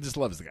 Yeah, she just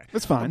loves the guy.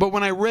 That's fine. But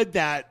when I read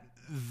that,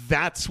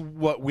 that's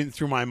what went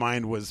through my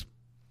mind was,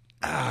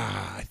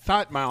 I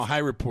thought Mile High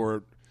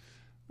Report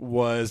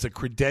was a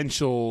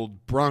credentialed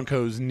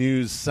Broncos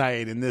news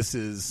site, and this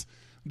is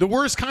the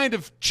worst kind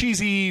of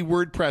cheesy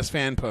WordPress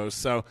fan post.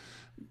 So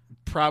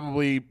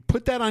probably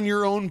put that on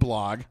your own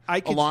blog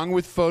along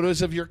with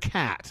photos of your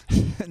cat.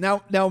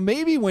 Now,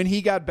 maybe when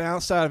he got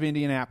bounced out of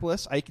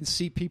Indianapolis, I can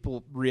see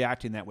people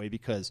reacting that way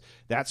because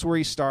that's where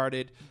he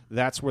started.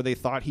 That's where they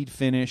thought he'd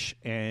finish,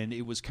 and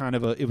it was kind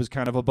of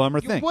a bummer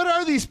thing.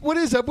 What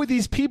is up with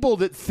these people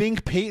that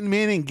think Peyton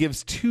Manning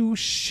gives two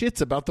shits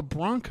about the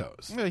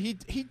Broncos? No, he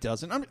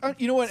doesn't.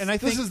 You know what? And I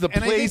think this is the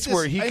place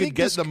where he could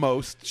get the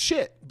most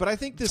shit. But I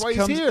think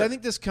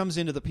this comes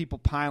into the people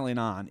piling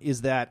on.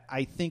 Is that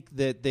I think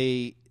that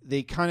they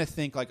kind of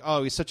think like,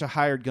 oh, he's such a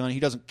hired gun. He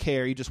doesn't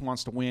care. He just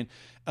wants to win.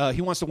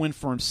 He wants to win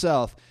for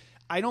himself.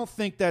 I don't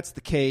think that's the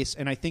case,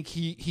 and I think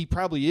he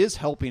probably is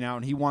helping out,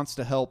 and he wants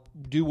to help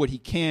do what he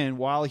can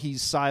while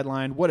he's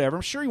sidelined, whatever.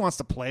 I'm sure he wants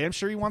to play. I'm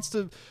sure he wants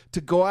to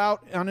go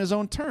out on his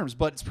own terms,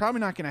 but it's probably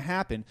not going to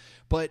happen.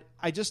 But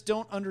I just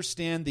don't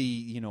understand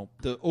the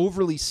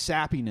overly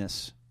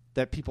sappiness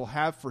that people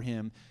have for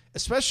him,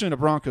 especially in a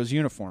Broncos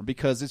uniform,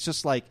 because it's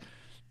just like,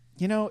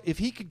 if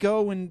he could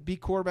go and be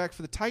quarterback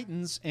for the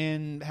Titans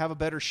and have a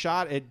better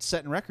shot at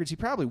setting records, he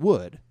probably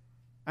would.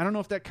 I don't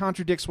know if that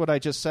contradicts what I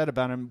just said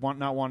about him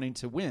not wanting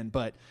to win,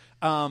 but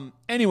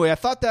anyway, I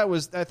thought that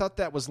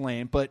was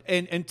lame. But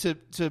and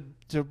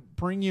to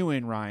bring you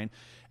in, Ryan,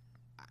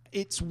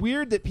 it's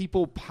weird that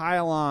people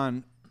pile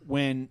on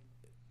when.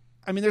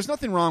 I mean, there's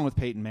nothing wrong with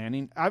Peyton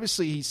Manning.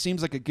 Obviously, he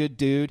seems like a good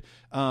dude.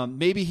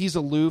 Maybe he's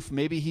aloof.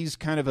 Maybe he's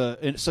kind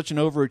of such an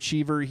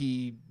overachiever.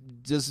 He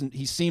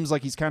seems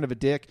like he's kind of a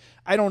dick.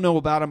 I don't know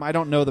about him. I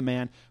don't know the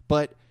man,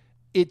 but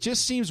it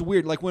just seems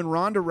weird. Like when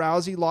Ronda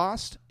Rousey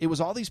lost, it was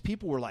all these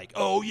people were like,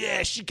 "Oh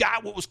yeah, she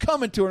got what was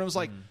coming to her." And I was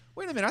like,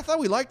 "Wait a minute, I thought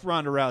we liked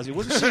Ronda Rousey.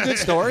 Wasn't she a good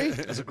story?"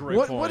 That's a great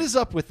point. What is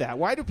up with that?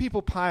 Why do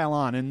people pile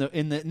on in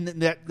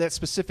that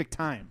specific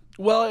time?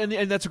 Well,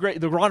 and that's a great.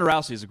 The Ronda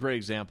Rousey is a great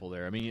example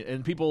there. I mean,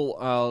 and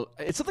people,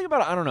 it's something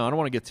about. I don't know. I don't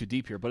want to get too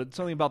deep here, but it's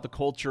something about the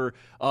culture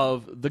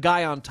of the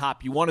guy on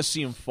top. You want to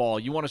see him fall.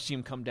 You want to see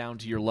him come down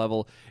to your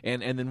level,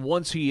 and then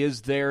once he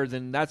is there,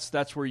 then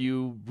that's where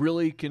you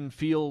really can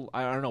feel.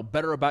 I don't know,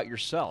 better about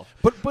yourself.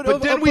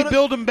 But then we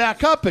build him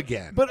back up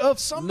again. But of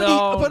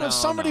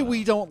somebody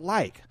we don't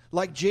like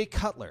Jay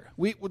Cutler.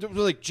 We're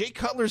like, Jay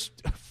Cutler's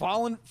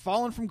fallen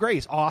from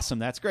grace. Awesome,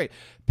 that's great.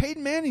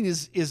 Peyton Manning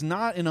is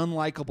not an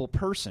unlikable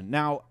person.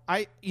 Now,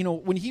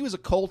 when he was a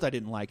Colt, I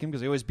didn't like him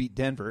because they always beat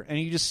Denver, and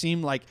he just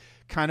seemed like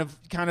kind of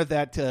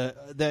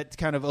that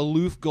kind of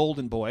aloof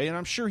golden boy, and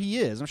I'm sure he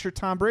is. I'm sure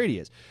Tom Brady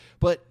is,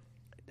 but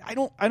I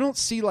don't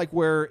see like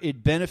where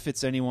it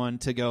benefits anyone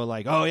to go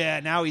like, oh yeah,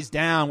 now he's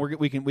down.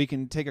 We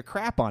can take a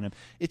crap on him.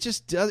 It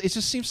just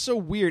seems so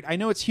weird. I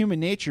know it's human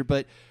nature,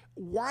 but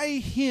why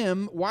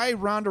him? Why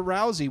Ronda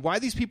Rousey? Why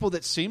these people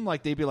that seem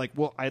like they'd be like,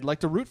 well, I'd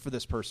like to root for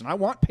this person. I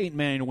want Peyton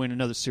Manning to win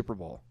another Super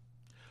Bowl.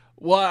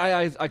 Well,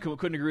 I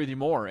couldn't agree with you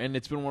more, and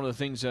it's been one of the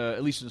things,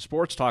 at least in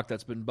sports talk,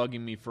 that's been bugging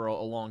me for a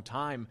long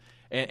time.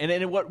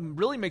 And what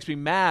really makes me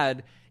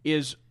mad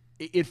is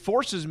it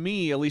forces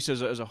me, at least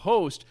as a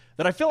host,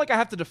 that I feel like I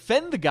have to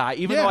defend the guy,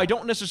 even though I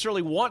don't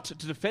necessarily want to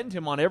defend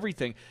him on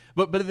everything.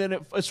 But then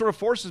it sort of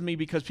forces me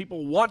because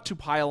people want to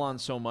pile on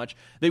so much.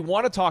 They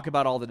want to talk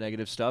about all the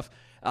negative stuff.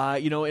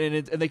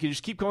 And they can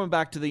just keep coming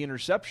back to the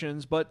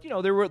interceptions. But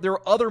there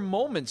were other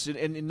moments,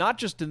 and not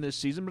just in this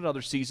season, but in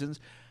other seasons.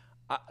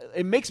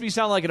 It makes me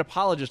sound like an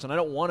apologist, and I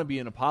don't want to be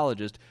an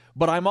apologist.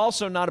 But I'm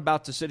also not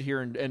about to sit here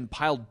and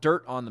pile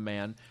dirt on the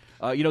man.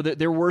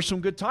 There were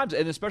some good times,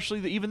 and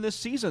especially even this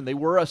season, they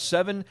were a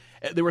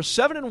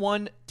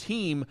 7-1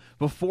 team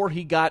before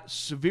he got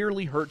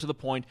severely hurt to the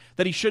point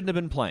that he shouldn't have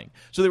been playing.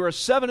 So they were a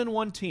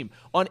 7-1 team.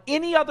 On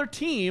any other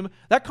team,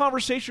 that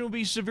conversation would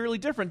be severely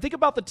different. Think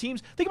about the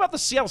teams. Think about the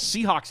Seattle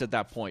Seahawks at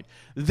that point.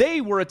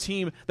 They were a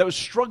team that was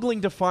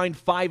struggling to find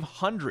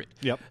 500.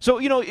 Yep. So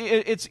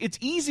it's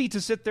easy to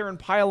sit there and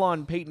pile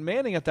on Peyton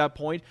Manning at that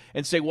point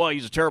and say, well,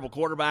 he's a terrible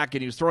quarterback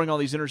and he was throwing all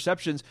these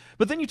interceptions.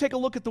 But then you take a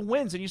look at the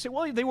wins and you say,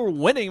 well, they were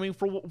winning. I mean,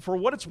 for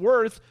what it's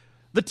worth,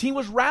 the team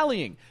was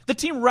rallying. The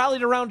team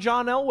rallied around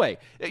John Elway.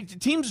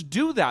 Teams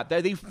do that.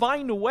 They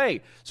find a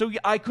way. So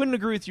I couldn't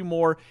agree with you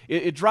more.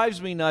 It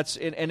drives me nuts,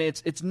 and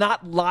it's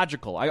not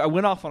logical. I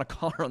went off on a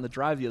caller on the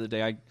drive the other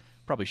day. I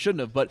probably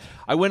shouldn't have, but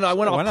I went all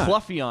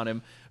Cluffy on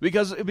him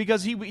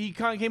because he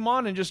kind of came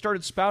on and just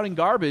started spouting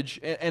garbage,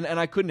 and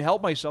I couldn't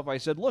help myself. I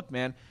said, look,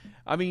 man,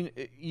 I mean,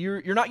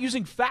 you're not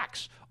using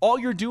facts. All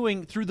you're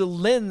doing through the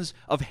lens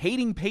of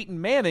hating Peyton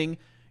Manning,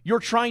 you're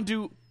trying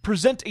to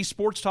present a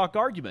sports talk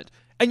argument,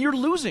 and you're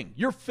losing.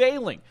 You're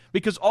failing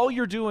because all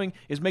you're doing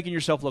is making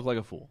yourself look like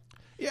a fool.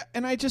 Yeah,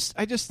 and I just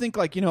think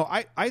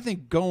I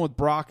think going with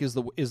Brock is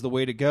the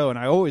way to go, and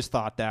I always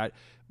thought that,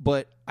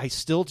 but I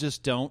still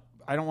just don't.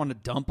 I don't want to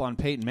dump on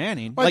Peyton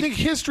Manning. Well, I think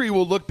history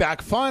will look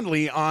back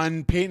fondly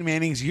on Peyton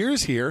Manning's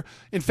years here.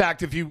 In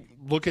fact, if you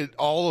look at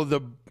all of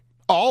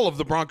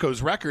the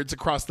Broncos' records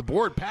across the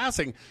board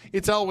passing,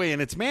 it's Elway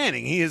and it's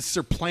Manning. He has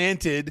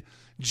supplanted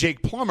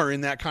Jake Plummer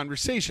in that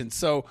conversation.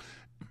 So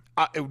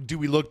do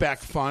we look back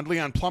fondly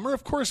on Plummer?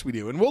 Of course we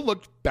do. And we'll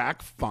look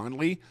back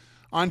fondly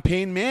on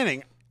Peyton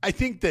Manning. I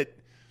think that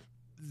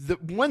the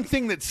one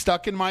thing that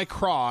stuck in my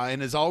craw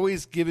and has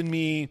always given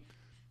me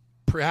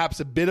perhaps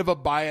a bit of a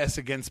bias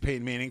against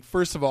Peyton Manning,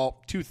 first of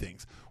all, two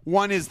things.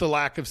 One is the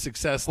lack of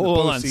success in the postseason.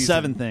 Hold on,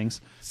 7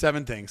 things.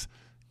 7 things.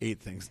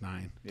 8 things,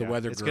 9. The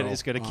weather girl.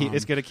 It's going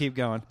to keep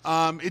going.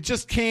 It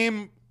just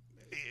came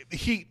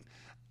he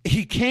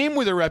came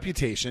with a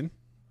reputation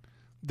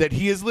that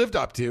he has lived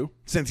up to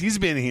since he's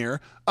been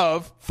here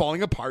of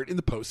falling apart in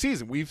the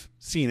postseason. We've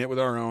seen it with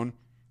our own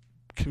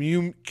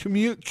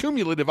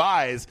cumulative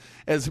eyes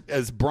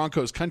as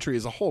Broncos country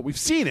as a whole. We've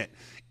seen it.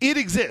 It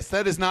exists.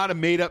 That is not a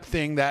made-up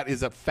thing. That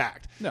is a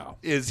fact. No.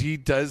 He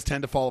does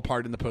tend to fall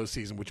apart in the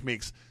postseason, which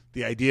makes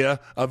the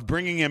idea of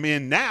bringing him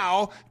in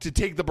now to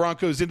take the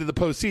Broncos into the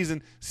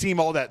postseason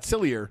seem all that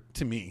sillier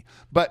to me.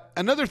 But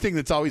another thing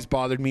that's always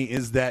bothered me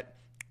is that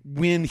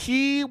when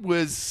he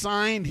was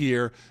signed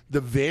here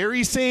the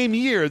very same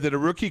year that a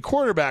rookie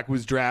quarterback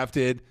was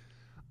drafted,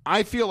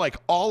 I feel like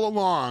all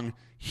along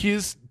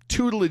his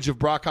tutelage of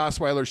Brock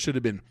Osweiler should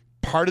have been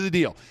part of the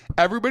deal.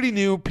 Everybody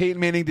knew Peyton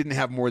Manning didn't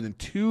have more than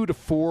 2 to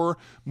 4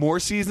 more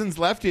seasons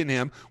left in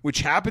him, which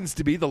happens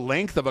to be the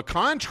length of a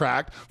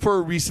contract for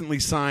a recently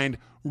signed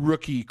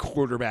rookie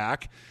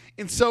quarterback.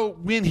 And so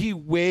when he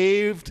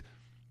waved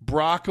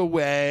Brock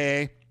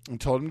away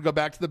and told him to go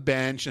back to the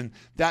bench, and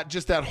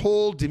that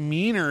whole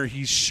demeanor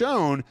he's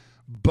shown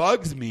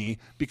bugs me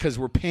because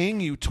we're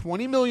paying you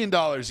 $20 million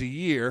a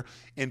year,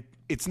 and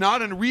it's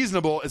not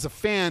unreasonable as a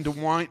fan to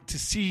want to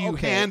see you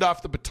hand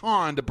off the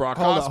baton to Brock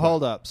Osweiler.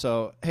 Hold up.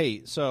 So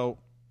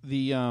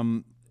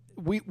the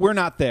we're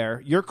not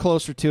there. You're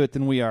closer to it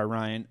than we are,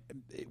 Ryan.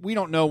 We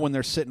don't know when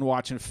they're sitting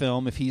watching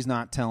film if he's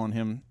not telling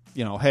him,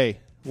 hey,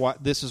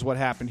 this is what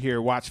happened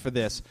here. Watch for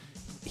this.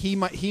 He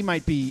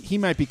might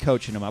be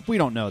coaching him up. We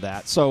don't know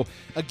that. So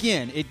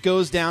again, it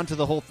goes down to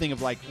the whole thing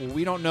of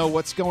we don't know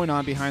what's going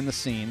on behind the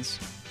scenes,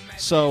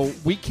 so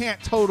we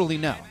can't totally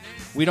know.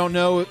 We don't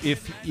know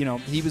if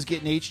he was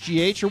getting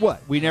HGH or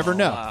what. We never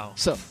know. Wow.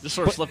 So just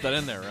sort of slip that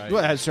in there, right?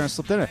 Well, I was trying to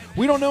slip that in.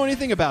 We don't know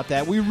anything about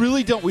that. We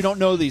really don't. We don't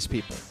know these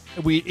people.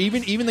 We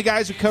even the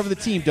guys who cover the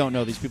team don't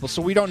know these people.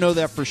 So we don't know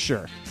that for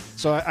sure.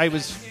 So I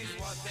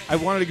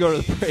wanted to go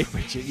to the break,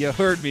 but you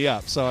heard me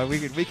up. So we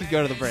could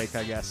go to the break,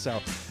 I guess. So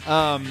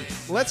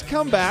let's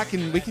come back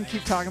and we can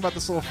keep talking about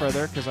this a little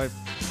further because I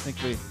think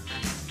we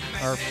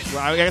are. Well,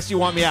 I guess you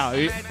want me out.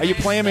 Are you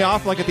playing me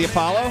off like at the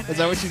Apollo? Is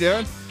that what you're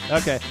doing?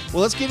 Okay.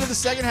 Well, let's get into the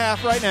second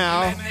half right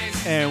now,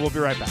 and we'll be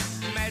right back.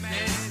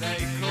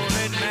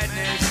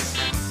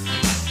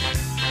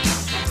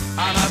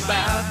 I'm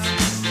about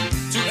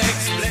to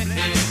explain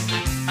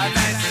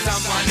that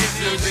someone is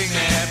losing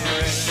their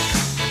brain.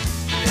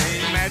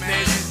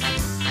 Madness,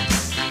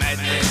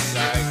 I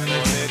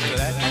call it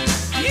gladness.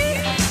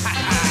 Yeah!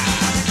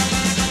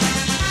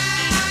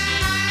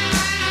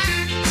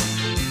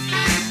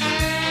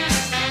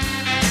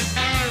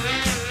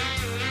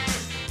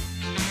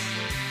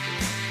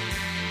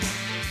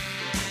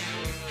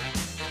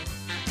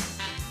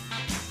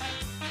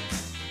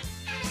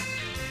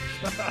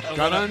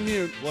 Got on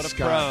mute. What a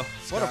Scott.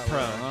 pro. What a pro,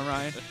 all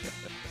right.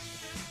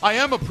 I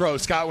am a pro,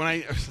 Scott.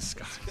 Scott.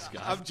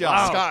 I'm John.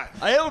 Wow. Scott.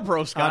 I am a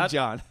pro, Scott. I'm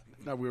John.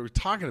 No, we were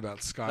talking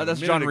about Scott. That's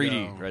a minute John ago.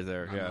 Reedy right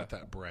there. I'm Yeah. not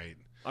that bright.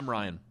 I'm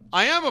Ryan.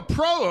 I am a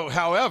pro,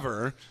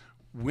 however,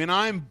 when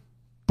I'm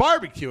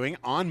barbecuing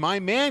on my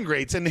Man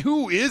Grates. And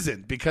who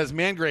isn't? Because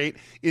Man Grate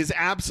is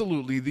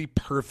absolutely the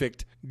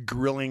perfect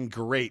grilling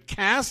grate.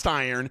 Cast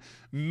iron,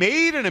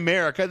 made in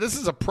America. This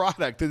is a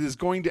product that is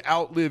going to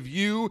outlive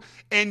you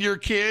and your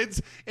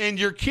kids and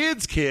your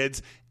kids'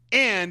 kids.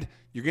 And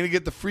you're going to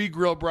get the free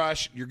grill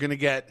brush. You're going to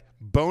get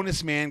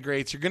bonus Man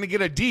Grates. You're going to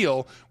get a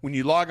deal when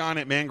you log on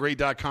at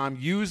mangrate.com.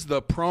 Use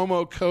the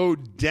promo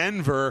code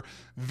Denver.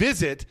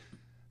 Visit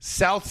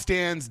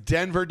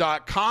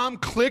southstandsdenver.com.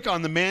 Click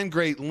on the Man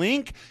Grate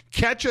link.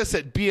 Catch us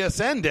at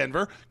BSN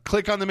Denver.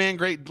 Click on the Man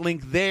Grate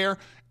link there.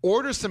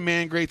 Order some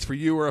Man Grates for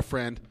you or a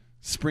friend.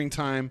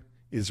 Springtime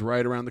is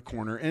right around the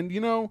corner. And,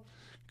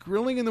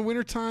 grilling in the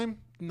wintertime,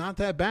 not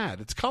that bad.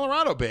 It's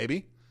Colorado,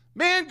 baby.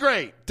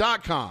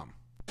 mangrate.com.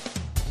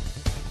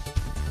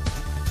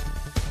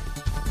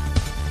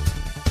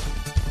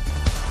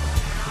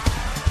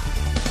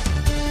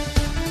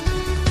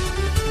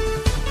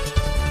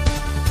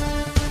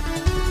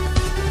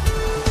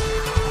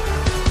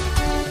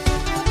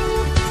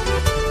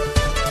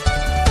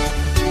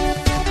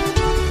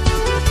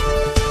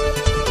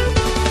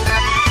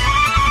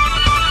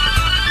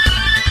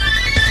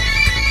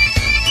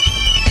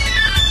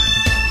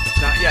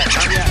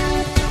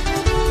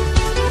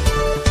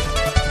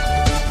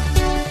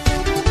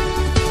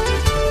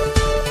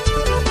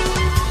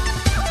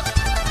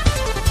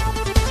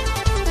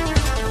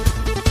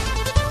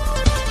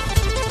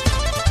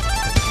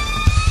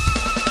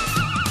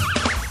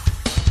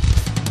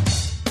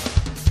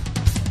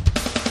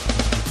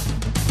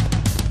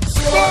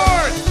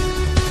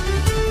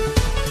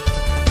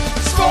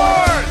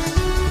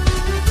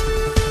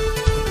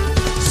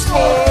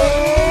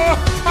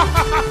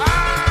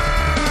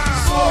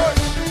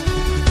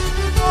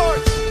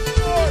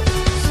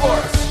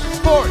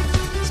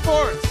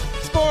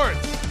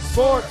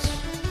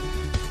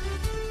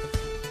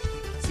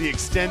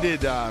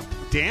 Extended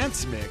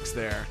dance mix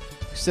there.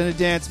 Extended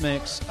dance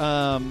mix.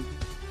 And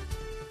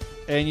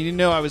you didn't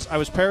know I was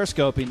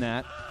periscoping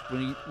that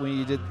when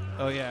you did.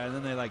 Oh yeah, and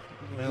then they vomit.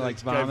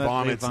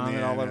 They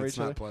vomit all over each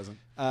other. Not pleasant.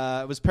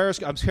 I'm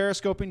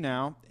periscoping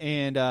now,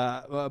 and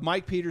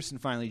Mike Peterson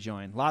finally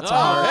joined. Lots of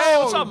hearts. Hey,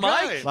 what's up,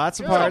 Mike? Lots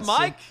of hearts. What's up,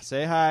 Mike?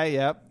 Say hi.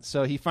 Yep.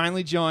 So he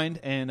finally joined,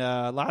 and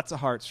lots of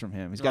hearts from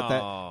him. He's got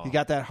that. He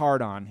got that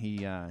heart on. He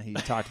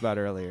talked about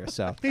earlier.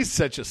 So he's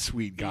such a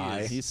sweet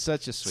guy. He's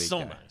such a sweet guy.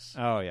 So nice.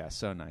 Oh yeah,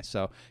 so nice.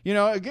 So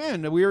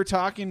again, we were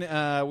talking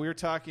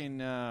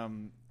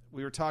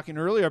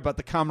earlier about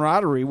the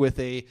camaraderie with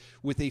a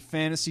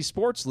fantasy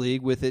sports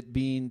league, with it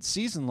being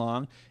season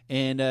long,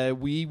 and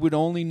we would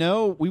only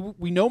know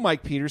we know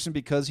Mike Peterson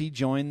because he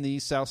joined the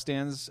South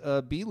Stands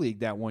B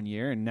League that one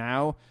year, and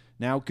now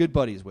good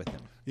buddies with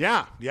him.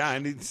 Yeah,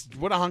 and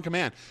what a hunk of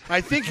man.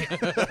 I think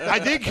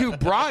who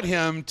brought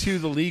him to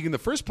the league in the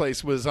first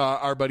place was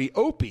our buddy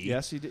Opie.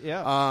 Yes, he did.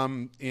 Yeah,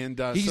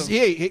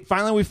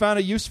 finally we found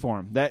a use for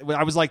him. That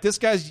I was like, this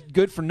guy's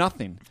good for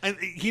nothing, and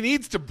he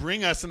needs to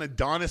bring us an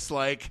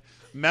Adonis-like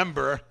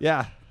member.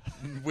 Yeah,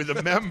 with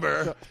a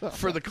member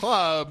for the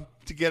club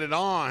to get it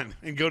on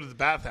and go to the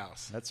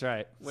bathhouse. That's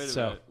right. Wait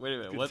a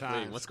minute.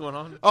 What's going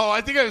on? Oh,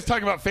 I think I was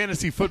talking about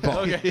fantasy football.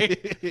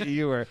 Okay,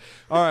 you were.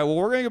 All right. Well,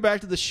 we're gonna go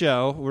back to the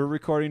show. We're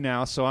recording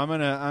now, so I'm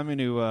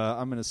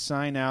gonna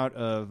sign out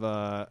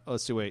of.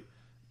 Let's see. Wait.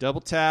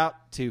 Double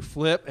tap to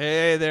flip.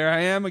 Hey, there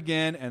I am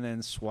again, and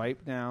then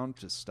swipe down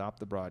to stop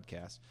the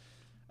broadcast.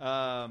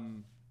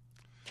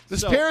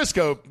 This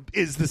Periscope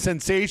is the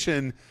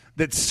sensation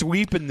that's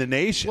sweeping the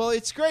nation. Well,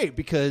 it's great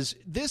because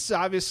this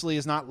obviously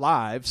is not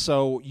live,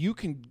 so you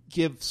can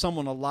give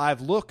someone a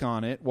live look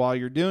on it while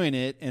you're doing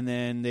it, and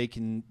then they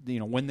can,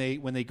 when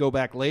they go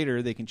back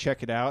later, they can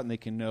check it out and they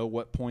can know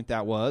what point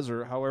that was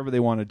or however they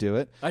want to do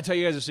it. I tell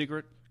you guys a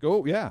secret.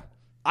 Go, yeah.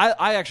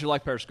 I actually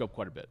like Periscope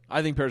quite a bit.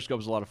 I think Periscope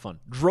is a lot of fun.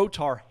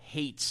 Drotar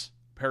hates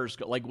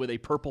Periscope, like with a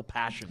purple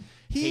passion.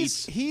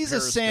 He's Periscope.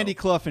 a Sandy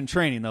Clough in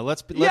training, though.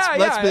 Let's be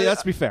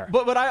fair.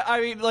 But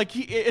I mean, like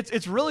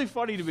it's really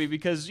funny to me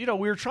because we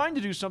were trying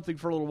to do something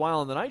for a little while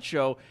on the night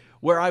show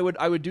where I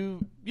would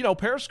do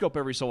Periscope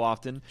every so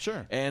often.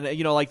 Sure. And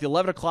like the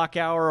 11 o'clock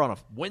hour on a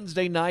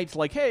Wednesday night,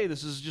 like, hey,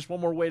 this is just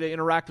one more way to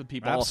interact with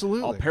people.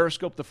 Absolutely. I'll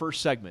Periscope the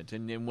first segment,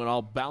 and when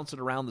I'll bounce it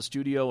around the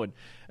studio,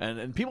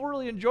 and people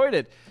really enjoyed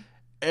it,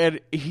 and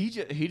he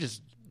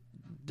just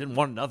didn't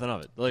want nothing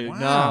of it. Like,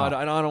 wow. No,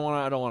 I don't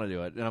want to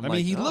do it. And I'm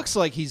he looks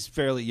like he's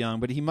fairly young,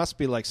 but he must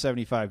be like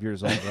 75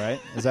 years old, right?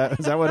 Is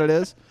that what it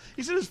is?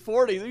 He's in his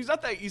 40s.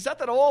 He's not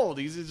that old.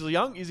 He's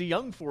young. He's a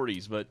young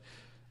 40s, but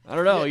I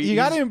don't know. You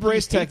got to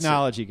embrace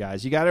technology,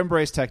 guys. You got to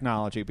embrace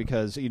technology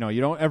because you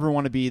don't ever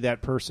want to be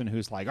that person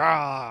who's like,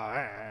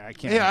 I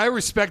can't. Yeah, I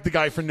respect the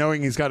guy for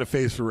knowing he's got a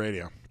face for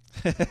radio.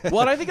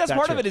 Well, and I think that's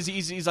part Gotcha. of it. Is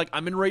he's like,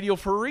 I'm in radio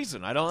for a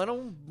reason. I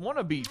don't want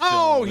to be.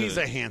 Oh, filmed. he's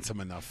a handsome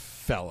enough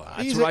fella.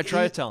 That's what I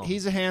try to tell him.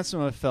 He's a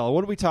handsome fellow.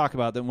 What did we talk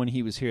about that when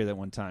he was here that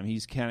one time?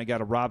 He's kind of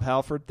got a Rob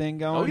Halford thing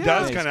going. He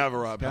does kind of have a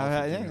Rob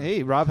Halford thing.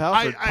 Hey, Rob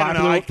Halford, I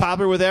don't know.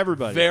 popular with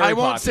everybody. Very I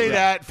won't popular. say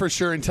that for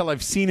sure until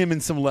I've seen him in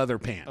some leather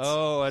pants.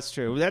 Oh, that's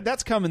true.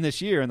 That's coming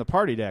this year in the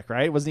party deck,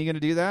 right? Wasn't he going to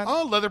do that?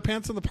 Oh, leather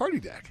pants on the party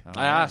deck.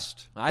 I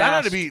asked. That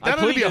ought to be a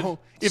pleaded. whole.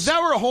 If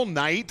that were a whole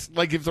night,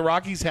 like if the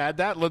Rockies had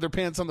that leather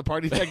pants on the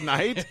party deck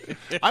night,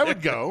 I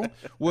would go.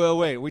 Well,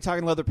 wait. Are we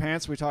talking leather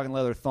pants? Or are we talking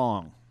leather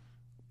thong?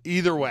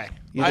 Either way.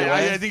 Either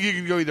way? I think you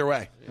can go either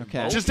way.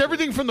 Okay. Just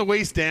everything from the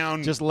waist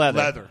down. Just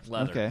leather.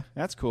 Leather. Okay,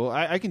 that's cool.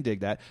 I can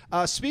dig that.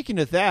 Speaking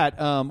of that,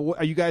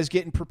 are you guys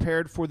getting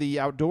prepared for the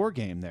outdoor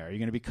game there? Are you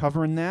going to be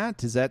covering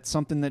that? Is that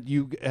something that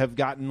you have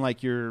gotten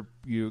like you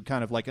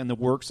kind of like in the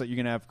works that you're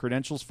going to have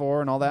credentials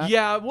for and all that?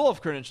 Yeah, we'll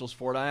have credentials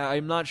for it.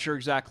 I'm not sure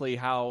exactly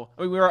how.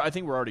 I mean, I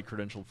think we're already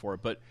credentialed for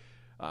it, but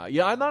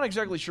yeah, I'm not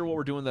exactly sure what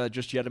we're doing that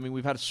just yet. I mean,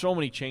 we've had so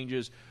many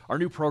changes. Our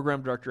new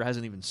program director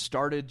hasn't even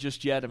started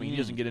just yet. I mean, he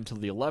doesn't get until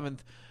the 11th.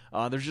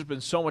 There's just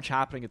been so much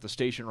happening at the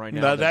station right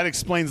now. That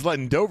explains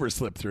letting Dover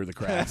slip through the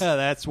cracks.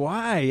 That's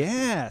why.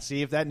 Yeah.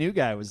 See, if that new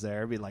guy was there,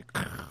 it'd be like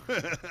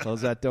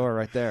close that door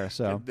right there.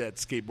 So Get that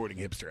skateboarding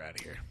hipster out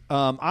of here.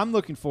 I'm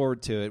looking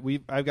forward to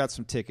it. I've got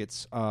some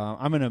tickets.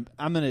 I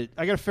got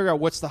to figure out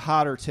what's the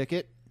hotter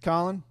ticket,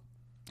 Colin.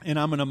 And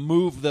I'm going to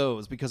move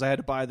those because I had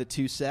to buy the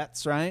 2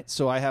 sets, right?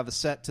 So I have a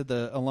set to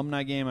the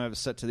alumni game. I have a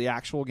set to the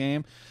actual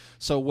game.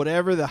 So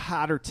whatever the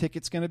hotter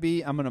ticket's going to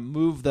be, I'm going to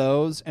move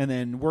those, and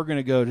then we're going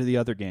to go to the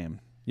other game.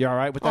 You all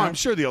right with that? I'm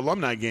sure the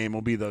alumni game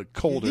will be the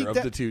colder of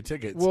that- the 2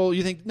 tickets. Well,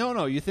 you think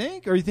no, you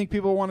think, or you think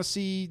people want to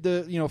see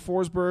the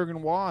Forsberg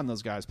and Waugh and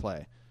those guys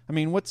play? I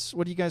mean, what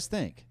do you guys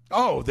think?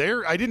 Oh,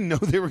 I didn't know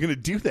they were going to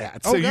do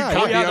that. So Oh, you God.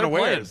 caught Oh, me yeah, they're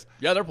unawares. playing.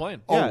 Yeah, they're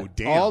playing. Oh, Yeah,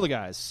 damn. all the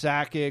guys,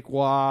 Sakic,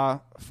 Waugh,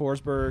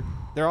 Forsberg,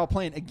 they're all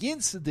playing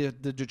against the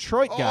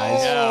Detroit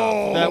guys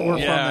that were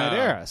from that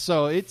era.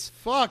 So it's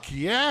Fuck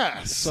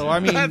yes. So, I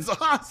mean, that's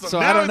awesome. so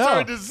now I don't it's know.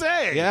 hard to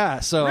say. Yeah,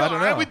 so I don't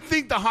know. I would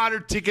think the hotter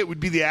ticket would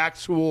be the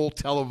actual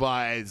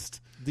televised.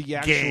 the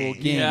actual game.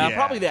 Yeah, Yeah.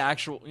 probably the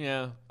actual.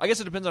 Yeah, I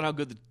guess it depends on how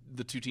good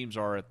the 2 teams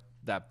are at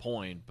that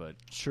point, but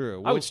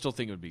True. I would still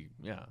think it would be.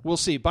 Yeah. We'll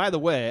see. By the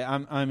way,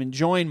 I'm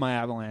enjoying my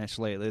Avalanche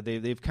lately.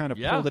 They've kind of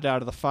pulled it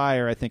out of the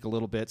fire, I think, a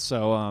little bit.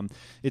 So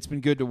it's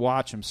been good to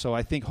watch them. So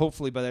I think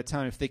hopefully by that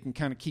time, if they can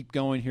kind of keep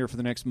going here for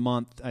the next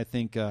month, I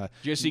think. Did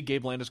you guys see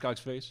Gabe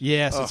Landeskog's face?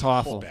 Yes, it's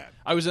awful. bad.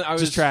 I was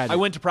tragic. I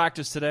went to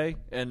practice today,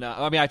 and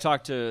I mean I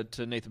talked to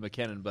Nathan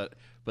McKinnon, but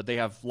they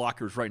have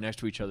lockers right next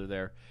to each other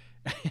there.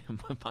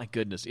 My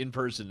goodness, in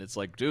person, it's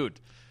like, dude,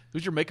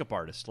 who's your makeup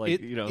artist?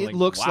 Like, It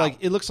looks wow.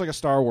 like a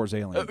Star Wars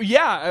alien.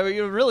 Yeah, I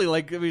mean, really,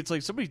 like, I mean, it's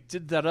like somebody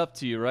did that up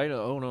to you, right?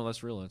 Oh no,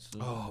 that's real. That's,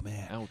 Oh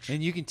man! ouch.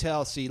 And you can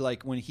tell, see,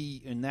 like when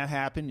that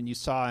happened, and you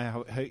saw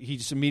how he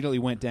just immediately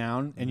went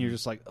down, and you're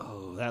just like,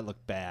 oh, that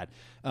looked bad.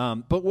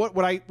 But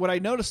what I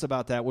noticed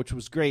about that, which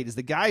was great, is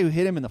the guy who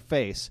hit him in the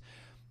face.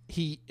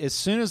 As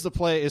soon as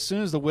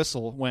the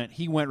whistle went,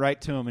 he went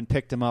right to him and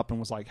picked him up and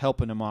was like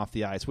helping him off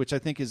the ice, which I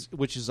think is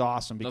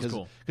awesome because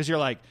cool. you're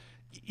like.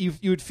 You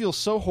would feel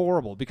so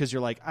horrible because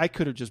you're like, I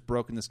could have just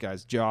broken this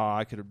guy's jaw.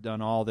 I could have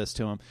done all this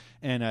to him.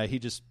 And he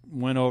just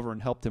went over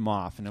and helped him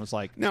off. And it was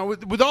like... Now,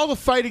 with all the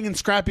fighting and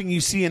scrapping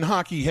you see in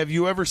hockey, have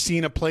you ever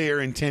seen a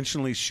player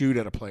intentionally shoot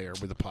at a player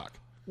with a puck?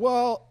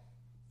 Well,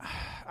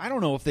 I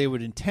don't know if they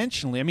would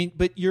intentionally. I mean,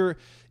 but you're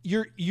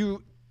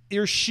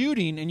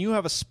shooting and you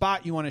have a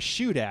spot you want to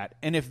shoot at.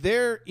 And if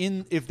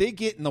they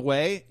get in the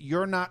way,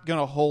 you're not going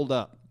to hold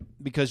up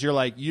because you're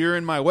like, you're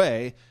in my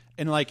way.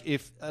 And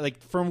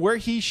from where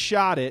he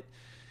shot it,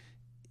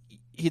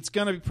 it's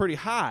going to be pretty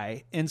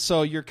high. And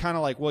so you're kind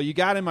of like, well, you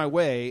got in my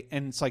way.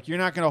 And it's like, you're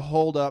not going to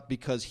hold up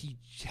because he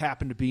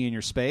happened to be in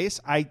your space.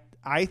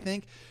 I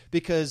think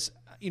because,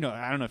 I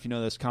don't know if you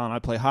know this, Colin, I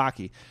play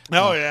hockey.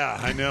 Oh, yeah,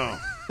 I know.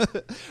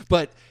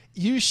 But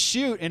you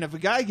shoot, and if a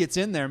guy gets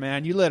in there,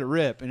 man, you let it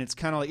rip. And it's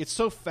kind of like, it's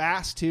so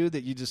fast, too,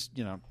 that you just,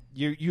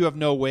 you have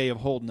no way of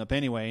holding up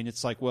anyway. And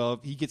it's like, well,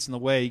 if he gets in the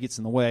way, he gets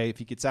in the way. If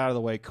he gets out of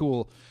the way,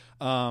 cool.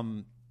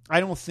 I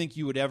don't think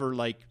you would ever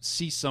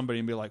see somebody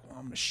and be like, well,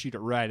 I'm going to shoot it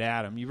right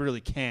at him. You really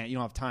can't. You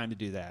don't have time to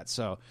do that.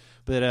 So,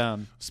 but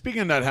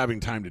Speaking of not having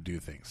time to do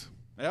things.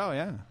 oh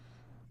yeah,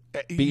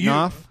 Beating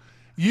off.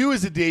 You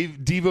as a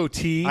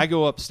devotee. I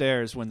go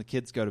upstairs when the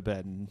kids go to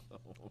bed, and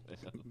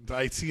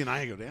I see, and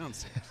I go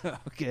downstairs.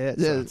 okay,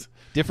 it's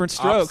different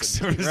strokes,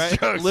 Different right?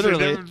 strokes for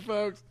Literally. different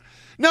folks.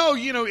 No,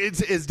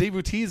 it's as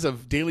devotees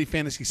of daily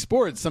fantasy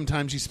sports,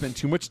 sometimes you spend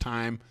too much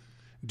time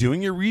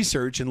doing your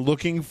research and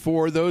looking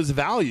for those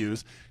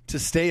values to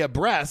stay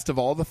abreast of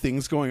all the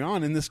things going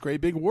on in this great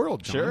big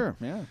world, John. Sure,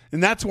 yeah.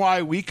 And that's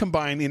why we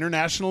combine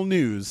international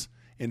news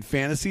and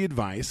fantasy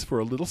advice for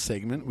a little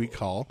segment we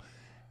call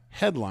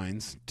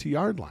Headlines to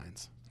Yard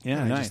Lines. Yeah,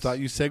 And I nice. just thought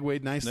you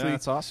segued nicely. Yeah,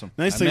 that's awesome.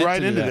 Nicely I meant right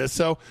to do into that. this.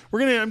 So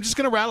I'm just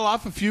going to rattle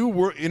off a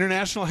few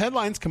international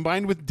headlines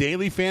combined with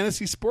daily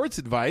fantasy sports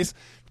advice,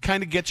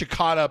 kind of get you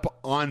caught up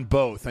on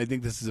both. I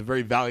think this is a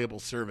very valuable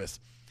service.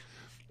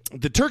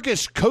 The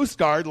Turkish Coast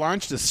Guard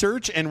launched a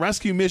search and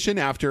rescue mission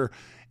after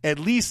at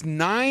least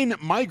 9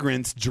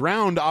 migrants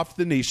drowned off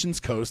the nation's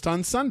coast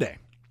on Sunday.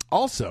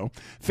 Also,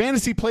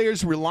 fantasy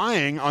players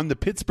relying on the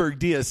Pittsburgh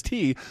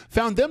DST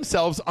found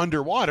themselves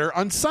underwater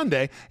on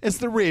Sunday as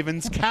the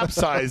Ravens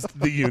capsized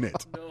the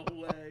unit. No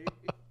way.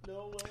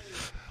 No way.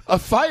 A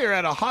fire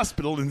at a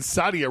hospital in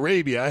Saudi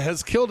Arabia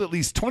has killed at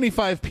least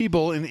 25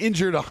 people and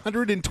injured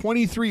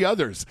 123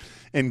 others.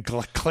 And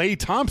Klay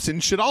Thompson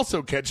should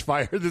also catch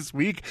fire this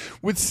week,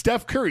 with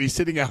Steph Curry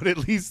sitting out at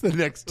least the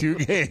next 2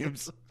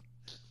 games.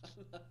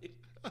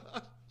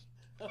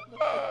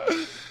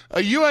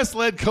 A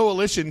U.S.-led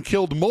coalition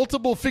killed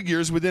multiple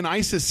figures within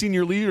ISIS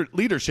senior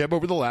leadership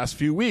over the last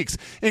few weeks,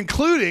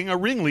 including a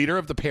ringleader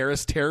of the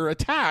Paris terror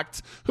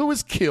attacks who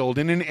was killed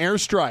in an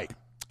airstrike.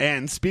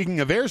 And speaking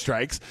of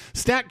airstrikes,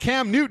 stat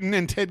Cam Newton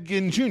and Ted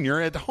Ginn Jr.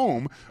 at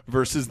home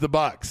versus the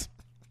Bucs.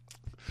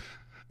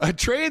 A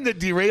train that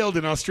derailed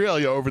in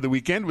Australia over the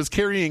weekend was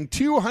carrying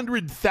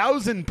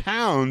 200,000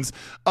 pounds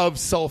of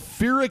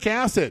sulfuric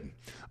acid.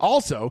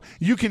 Also,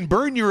 you can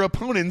burn your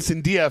opponents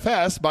in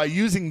DFS by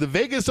using the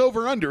Vegas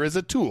over-under as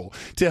a tool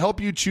to help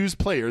you choose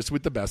players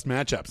with the best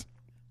matchups.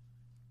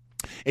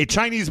 A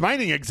Chinese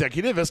mining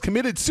executive has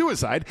committed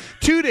suicide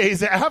 2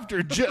 days after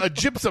a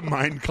gypsum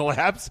mine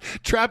collapsed,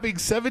 trapping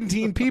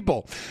 17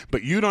 people.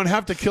 But you don't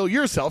have to kill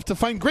yourself to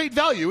find great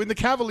value in the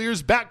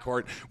Cavaliers'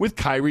 backcourt with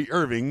Kyrie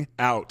Irving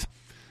out.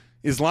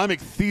 Islamic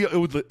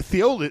theologians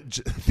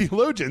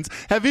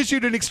have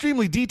issued an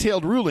extremely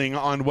detailed ruling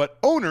on what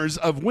owners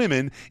of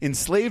women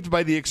enslaved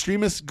by the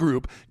extremist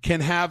group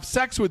can have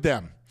sex with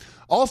them.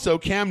 Also,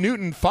 Cam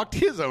Newton fucked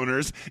his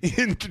owners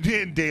in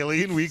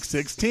daily in Week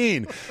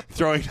 16,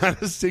 throwing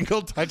not a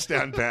single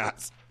touchdown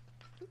pass.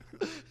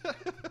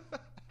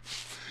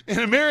 An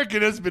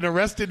American has been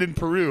arrested in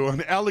Peru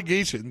on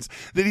allegations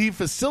that he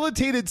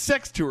facilitated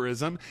sex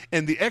tourism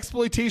and the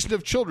exploitation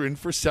of children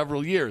for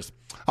several years.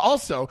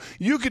 Also,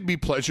 you could be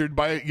pleasured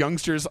by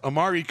youngsters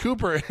Amari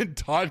Cooper and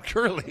Todd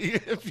Gurley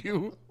if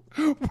you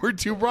were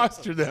to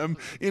roster them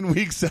in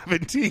Week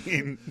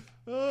 17.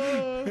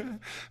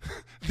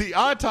 The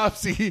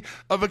autopsy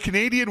of a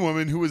Canadian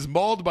woman who was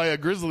mauled by a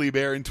grizzly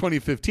bear in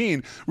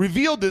 2015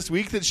 revealed this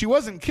week that she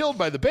wasn't killed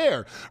by the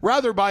bear,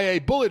 rather by a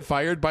bullet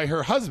fired by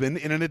her husband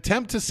in an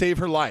attempt to save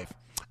her life.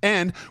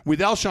 And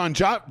with Alshon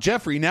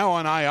Jeffrey now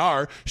on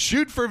IR,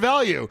 shoot for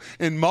value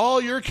and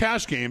maul your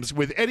cash games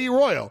with Eddie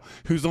Royal,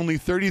 who's only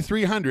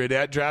 $3,300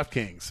 at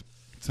DraftKings.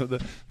 So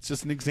it's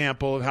just an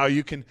example of how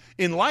you can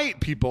enlighten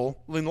people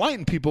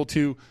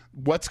to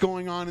what's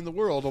going on in the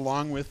world,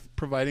 along with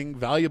providing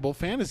valuable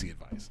fantasy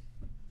advice.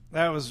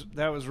 That was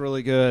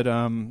really good.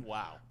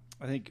 Wow.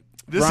 I think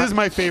this is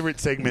my favorite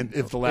segment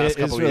of the last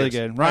couple of years. It's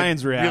really good.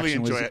 Ryan's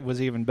reaction really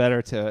was even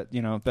better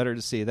better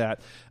to see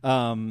that.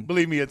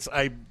 Believe me,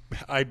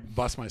 I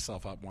bust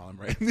myself up while I'm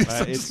writing this.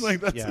 I'm just like,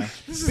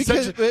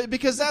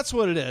 because that's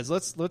what it is.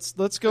 Let's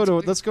go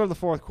to the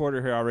fourth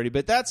quarter here already.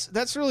 But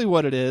that's really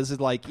what it is. It's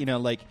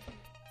like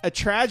a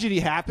tragedy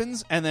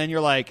happens, and then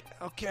you're like,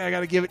 okay, I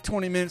got to give it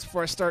 20 minutes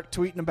before I start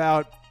tweeting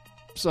about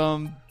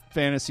some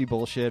fantasy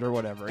bullshit or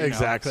whatever.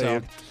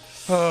 Exactly.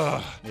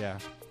 Yeah.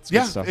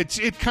 Yeah,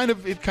 it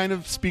kind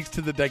of speaks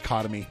to the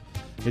dichotomy.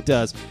 It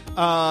does.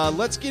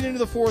 Let's get into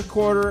the fourth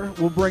quarter.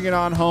 We'll bring it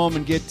on home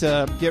and get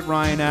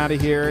Ryan out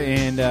of here,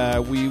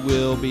 and we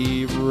will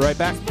be right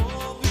back.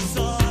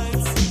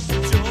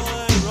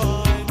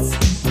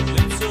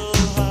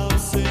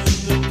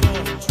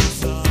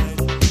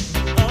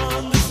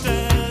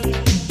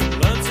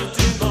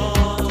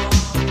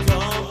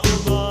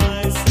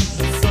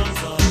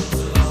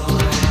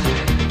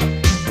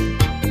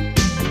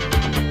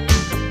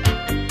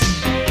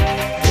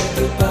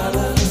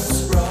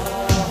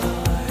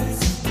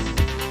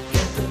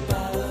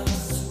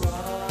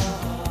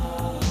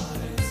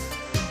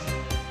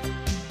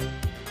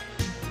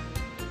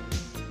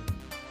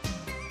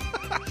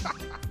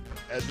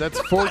 That's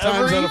 4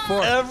 times out of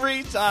 4.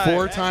 Every time.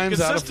 4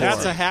 times out of 4.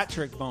 That's a hat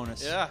trick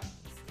bonus. Yeah.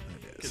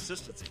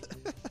 Consistency.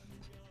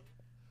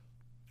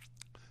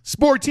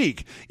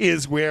 Sportique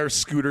is where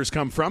scooters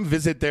come from.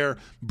 Visit their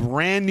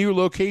brand new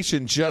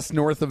location just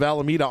north of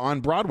Alameda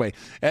on Broadway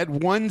at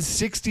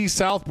 160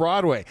 South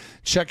Broadway.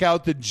 Check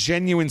out the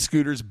genuine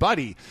scooters,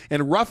 Buddy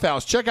and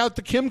Roughhouse. Check out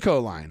the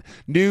Kimco line.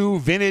 New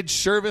vintage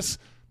service,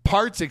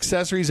 parts,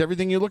 accessories,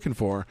 everything you're looking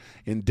for.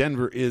 In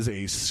Denver is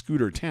a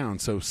scooter town,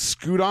 so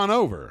scoot on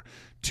over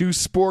to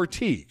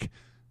Sportique,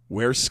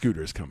 where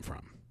scooters come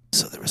from.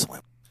 So there was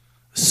one.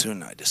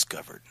 Soon I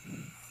discovered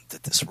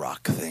that this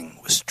rock thing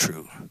was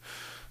true.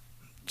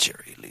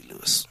 Jerry Lee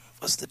Lewis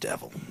was the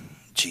devil.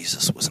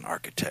 Jesus was an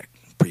architect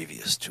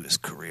previous to his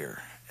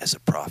career as a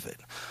prophet.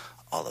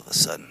 All of a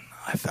sudden,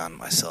 I found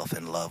myself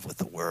in love with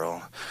the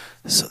world.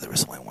 So there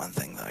was only one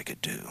thing that I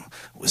could do,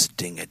 was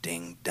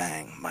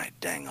ding-a-ding-dang, my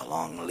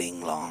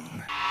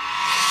dang-along-ling-long.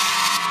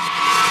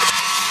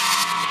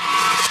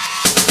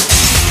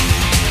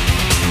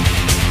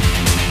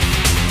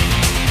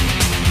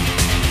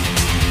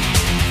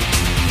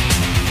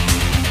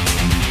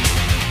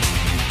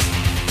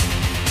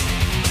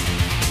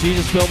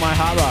 Jesus built my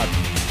hot rod.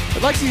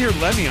 I'd like to hear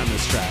Lemmy on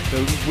this track.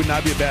 That would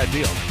not be a bad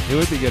deal. It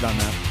would be good on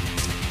that.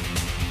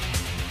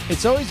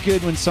 It's always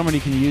good when somebody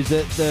can use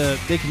it.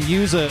 They can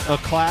use a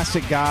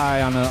classic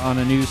guy on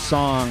a new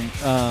song.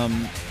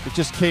 It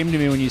just came to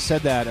me when you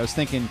said that. I was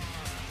thinking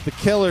the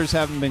Killers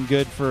haven't been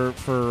good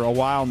for a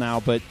while now,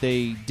 but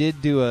they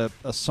did do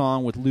a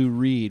song with Lou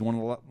Reed, one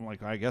of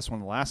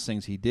the last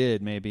things he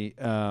did, maybe.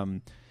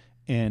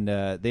 And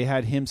they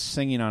had him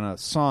singing on a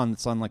song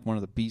that's on like one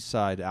of the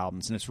B-side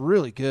albums, and it's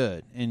really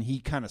good. And he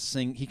kind of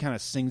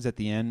sings at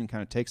the end and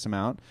kind of takes him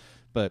out.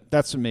 But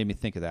that's what made me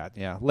think of that.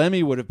 Yeah,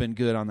 Lemmy would have been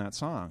good on that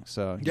song.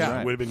 So yeah,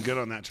 right. Would have been good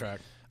on that track.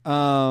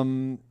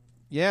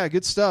 Yeah,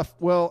 good stuff.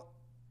 Well,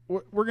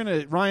 we're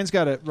gonna. Ryan's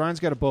got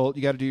a bolt.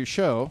 You got to do your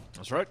show.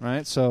 That's right.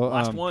 Right. So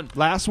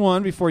last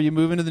one before you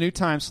move into the new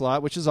time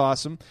slot, which is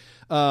awesome.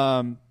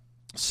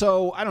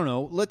 So I don't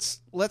know.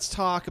 Let's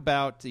talk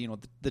about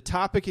the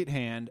topic at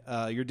hand.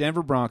 Your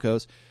Denver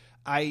Broncos.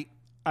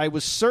 I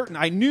was certain.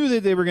 I knew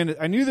that they were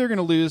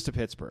gonna lose to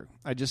Pittsburgh.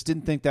 I just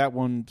didn't think that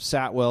one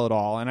sat well at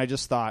all, and I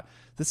just thought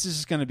this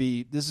is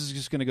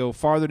just gonna go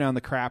farther down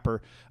the crapper.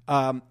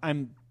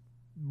 I'm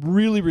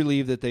really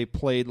relieved that they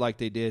played like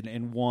they did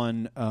and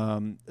won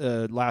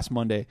last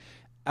Monday.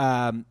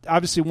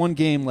 Obviously, one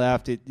game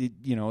left.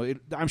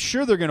 I'm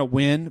sure they're gonna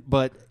win,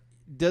 but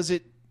does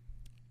it?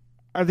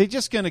 Are they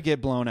just going to get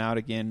blown out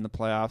again in the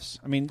playoffs?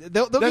 I mean,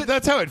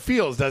 that's how it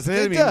feels, doesn't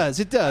it?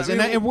 It does.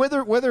 And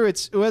whether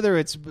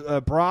it's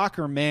Brock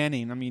or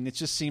Manning, I mean, it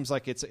just seems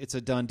like it's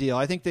a done deal.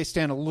 I think they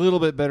stand a little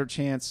bit better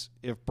chance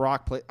if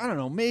Brock plays. I don't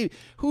know. Maybe,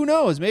 who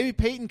knows? Maybe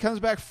Peyton comes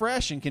back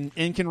fresh and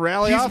can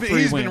rally off 3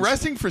 wins. He's been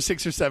resting for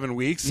 6 or 7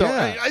 weeks. So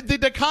yeah. The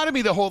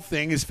dichotomy, the whole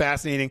thing is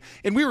fascinating.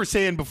 And we were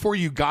saying before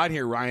you got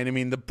here, Ryan, I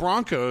mean, the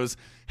Broncos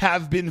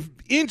have been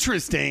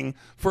interesting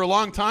for a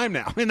long time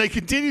now, and they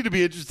continue to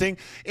be interesting.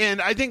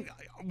 And I think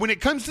when it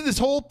comes to this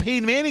whole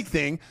Peyton Manning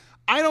thing,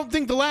 I don't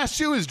think the last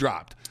shoe is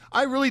dropped.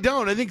 I really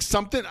don't. I think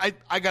something,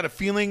 I got a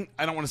feeling,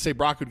 I don't want to say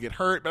Brock would get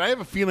hurt, but I have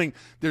a feeling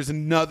there's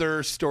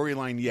another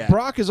storyline yet.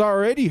 Brock is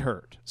already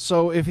hurt.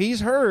 So if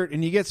he's hurt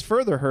and he gets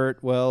further hurt,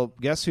 well,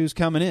 guess who's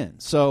coming in?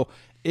 So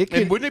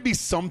and wouldn't it be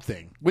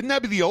something? Wouldn't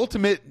that be the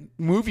ultimate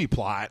movie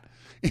plot?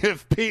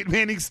 If Peyton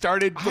Manning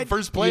started the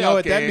first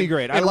playoff game, that'd be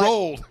great. I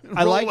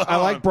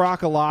like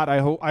Brock a lot. I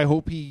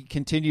hope he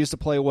continues to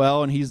play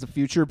well and he's the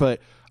future.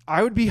 But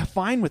I would be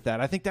fine with that.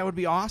 I think that would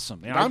be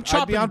awesome. And I'm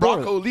chopping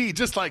Brock Lee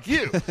just like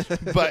you.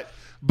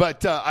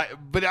 but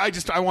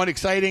I want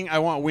exciting. I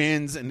want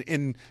wins.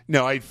 And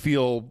no, I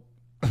feel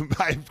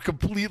I'm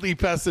completely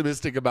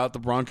pessimistic about the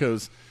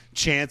Broncos'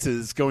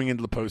 chances going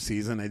into the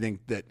postseason. I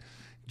think that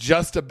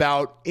just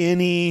about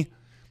any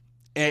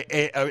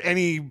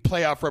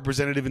playoff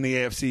representative in the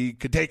AFC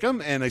could take them,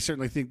 and I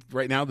certainly think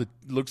right now that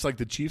looks like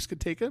the Chiefs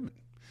could take them.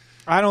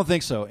 I don't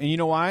think so, and you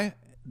know why?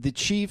 The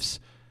Chiefs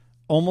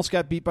almost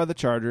got beat by the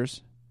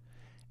Chargers,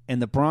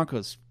 and the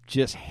Broncos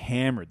just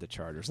hammered the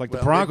Chargers. The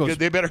Broncos,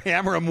 they better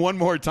hammer them one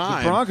more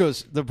time.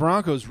 The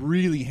Broncos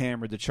really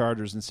hammered the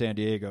Chargers in San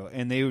Diego,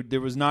 and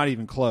there was not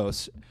even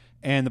close.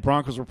 And the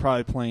Broncos were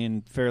probably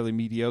playing fairly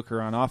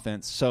mediocre on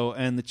offense.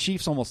 And the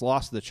Chiefs almost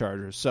lost to the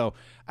Chargers. So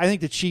I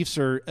think the Chiefs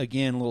are,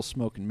 again, a little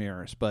smoke and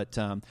mirrors. But,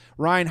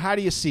 Ryan, how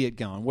do you see it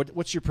going?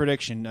 What's your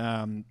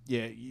prediction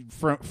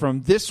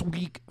from this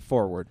week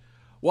forward?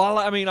 Well,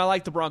 I mean, I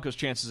like the Broncos'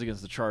 chances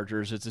against the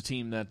Chargers. It's a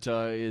team that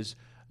is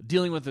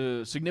dealing with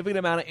a significant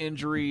amount of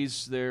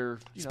injuries. They're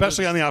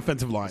especially on the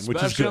offensive line, which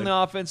is good. Especially on the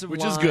offensive line.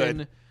 Which is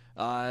good.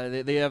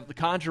 They have the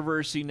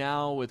controversy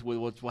now with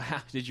what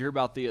did you hear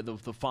about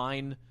the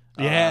fine?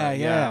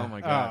 Yeah. Oh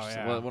my gosh,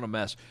 what a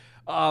mess.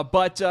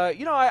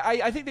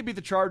 I think they beat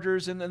the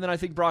Chargers, and then I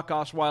think Brock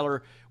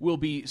Osweiler will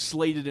be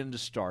slated in to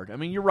start. I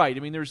mean, you're right.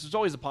 I mean, there's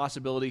always a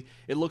possibility.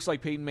 It looks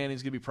like Peyton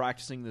Manning's going to be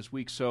practicing this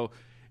week, so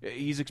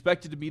he's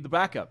expected to be the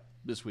backup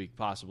this week,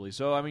 possibly.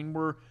 So, I mean,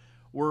 we're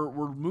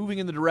moving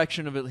in the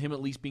direction of him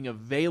at least being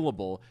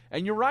available.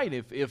 And you're right.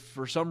 If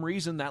for some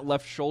reason that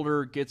left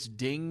shoulder gets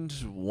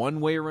dinged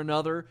one way or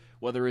another,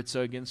 whether it's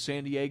against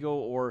San Diego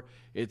or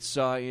it's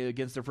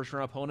against their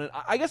first-round opponent,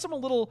 I guess I'm a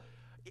little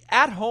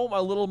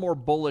more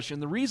bullish.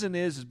 And the reason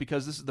is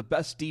because this is the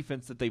best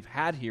defense that they've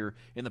had here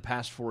in the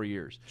past 4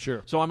 years.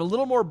 Sure. So I'm a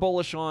little more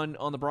bullish on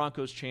the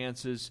Broncos'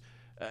 chances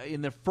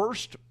in the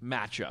first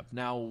matchup.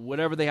 Now,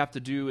 whatever they have to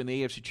do in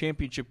the AFC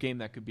Championship game,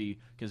 that could be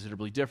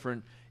considerably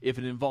different if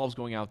it involves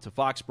going out to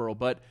Foxborough.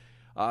 But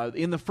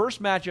in the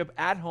first matchup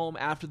at home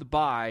after the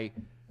bye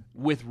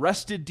with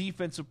rested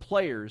defensive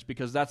players,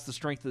 because that's the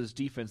strength of this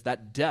defense,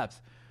 that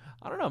depth,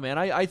 I don't know, man.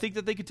 I think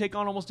that they could take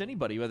on almost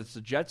anybody, whether it's the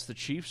Jets, the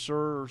Chiefs,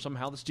 or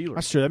somehow the Steelers.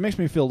 That's true. That makes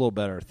me feel a little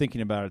better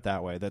thinking about it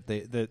that way. That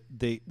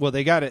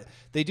they got it.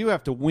 They do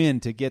have to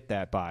win to get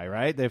that bye,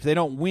 right? If they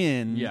don't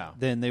win,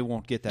 then they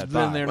won't get that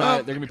bye. Then they're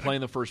not. They're going to be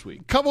playing the first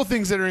week. Couple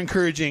things that are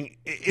encouraging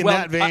in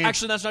that vein.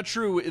 Actually, that's not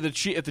true. If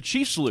the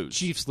Chiefs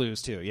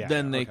lose, too. Yeah,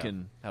 then they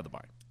can have the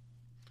bye.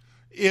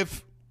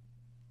 If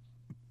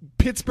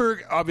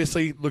Pittsburgh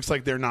obviously looks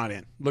like they're not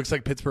in, looks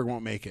like Pittsburgh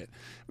won't make it.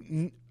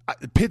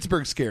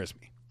 Pittsburgh scares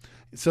me.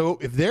 So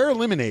if they're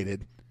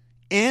eliminated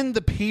and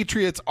the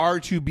Patriots are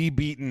to be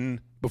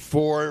beaten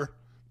before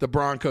the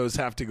Broncos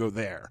have to go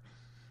there,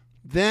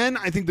 then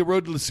I think the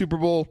road to the Super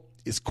Bowl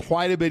is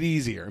quite a bit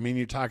easier. I mean,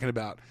 you're talking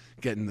about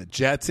getting the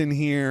Jets in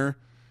here,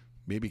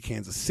 maybe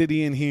Kansas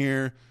City in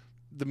here.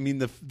 I mean,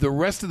 the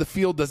rest of the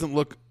field doesn't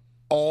look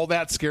all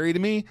that scary to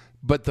me,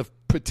 but the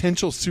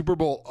potential Super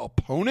Bowl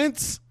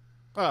opponents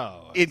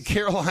in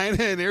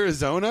Carolina and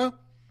Arizona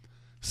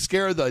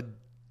scare the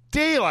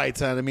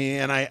daylights out of me,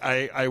 and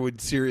I would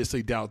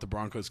seriously doubt the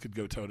Broncos could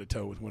go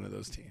toe-to-toe with one of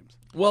those teams.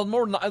 Well,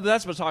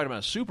 that's what talking about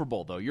a Super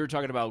Bowl, though. You're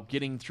talking about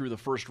getting through the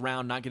first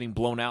round, not getting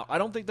blown out. I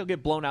don't think they'll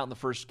get blown out in the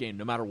first game,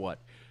 no matter what.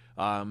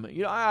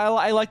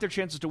 I like their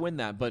chances to win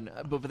that,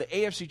 but for the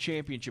AFC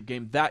Championship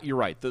game, that you're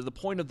right. The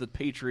point of the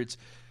Patriots,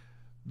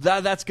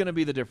 that's going to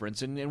be the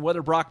difference. And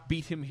whether Brock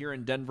beat him here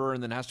in Denver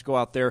and then has to go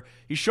out there,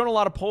 he's shown a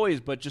lot of poise,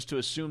 but just to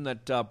assume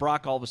that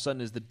Brock all of a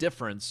sudden is the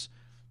difference,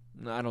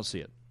 I don't see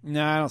it.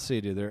 No, I don't see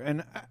it either.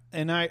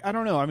 And I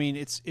don't know. I mean,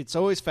 it's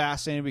always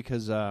fascinating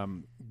because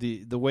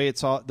the way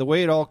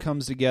it all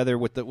comes together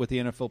with the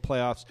NFL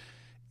playoffs.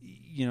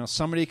 You know,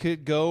 somebody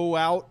could go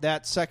out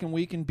that second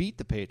week and beat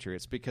the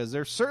Patriots because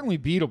they're certainly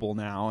beatable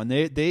now, and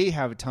they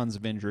have tons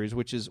of injuries,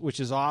 which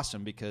is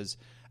awesome because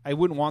I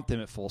wouldn't want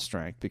them at full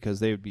strength because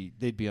they'd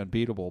be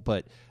unbeatable.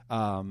 But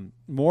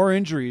more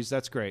injuries,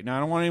 that's great. Now I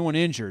don't want anyone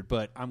injured,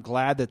 but I'm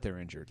glad that they're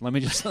injured. Let me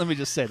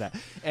just say that.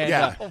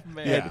 And, Oh,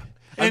 man. yeah.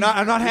 I'm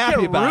not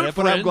happy about it,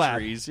 but I'm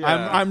glad.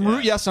 Yeah.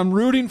 Yes, I'm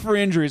rooting for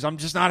injuries. I'm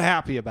just not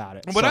happy about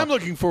it. What I'm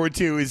looking forward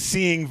to is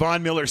seeing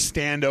Von Miller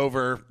stand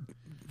over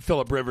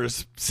Phillip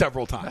Rivers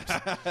several times.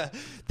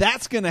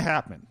 That's going to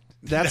happen.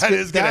 That's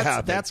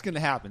going to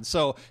happen.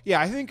 So yeah,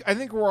 I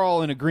think we're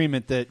all in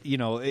agreement that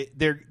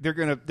they're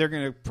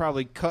gonna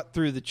probably cut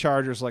through the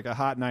Chargers like a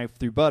hot knife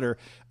through butter,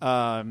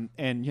 and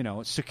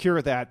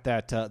secure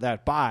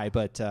that bye.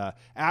 But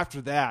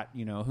after that,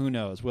 who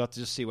knows? We'll have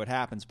to just see what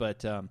happens.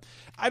 But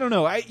I don't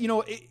know.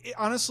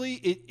 Honestly,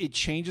 it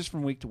changes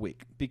from week to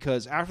week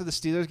because after the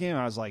Steelers game,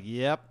 I was like,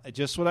 yep,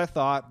 just what I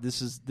thought.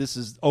 This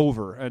is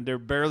over, and they're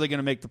barely going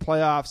to make the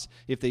playoffs.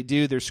 If they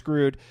do, they're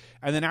screwed.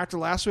 And then after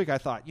last week, I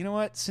thought, you know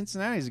what?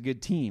 Cincinnati's a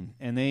good team,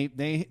 and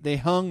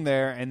they hung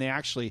there, and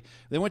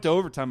they went to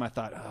overtime. I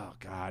thought, oh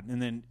God!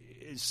 And then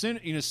as soon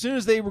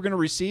as they were going to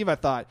receive, I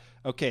thought,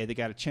 okay, they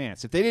got a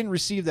chance. If they didn't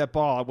receive that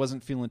ball, I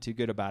wasn't feeling too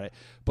good about it.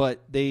 But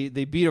they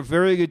beat a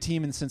very good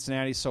team in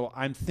Cincinnati, so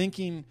I'm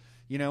thinking,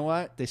 you know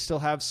what? They still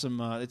have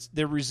some.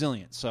 They're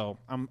resilient, so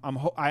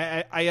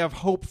I have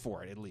hope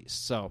for it at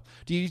least. So,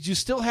 do you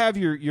still have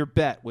your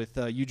bet with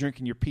you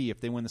drinking your pee if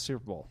they win the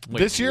Super Bowl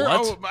this year?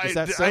 What? Is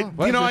that so?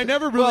 I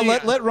never really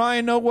let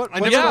Ryan know what.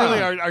 I never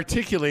really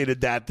articulated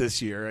that this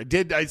year.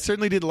 I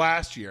certainly did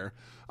last year.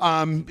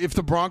 If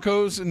the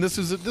Broncos, and this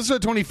is a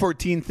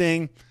 2014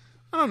 thing.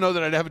 I don't know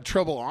that I'd have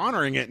trouble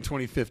honoring it in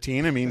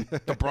 2015. I mean,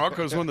 the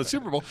Broncos won the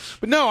Super Bowl,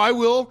 but no, I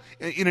will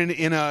in an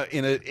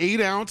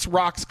 8-ounce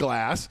rocks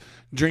glass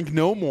drink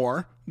no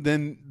more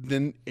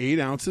than 8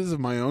 ounces of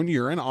my own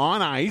urine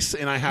on ice,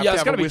 and I have to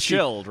have gotta a whiskey. Be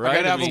chilled, right?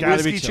 I got to have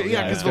a whiskey.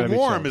 Yeah, because the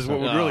warm is what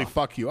would really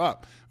fuck you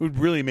up. It would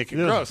really make it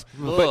gross.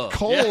 But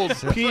cold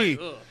pee,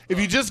 if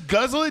you just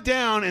guzzle it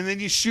down and then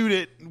you shoot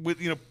it with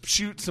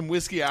shoot some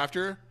whiskey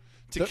after.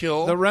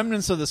 Kill the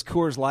remnants of this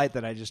Coors Light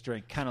that I just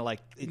drank, kind of like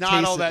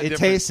it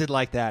tasted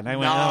like that. And I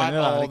went, not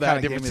all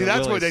that different. See,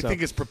 that's what I think think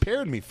has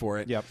prepared me for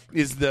it. Yep.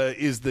 Is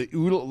the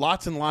oodle,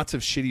 lots and lots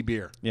of shitty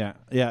beer. Yeah,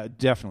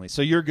 definitely.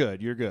 So you're good.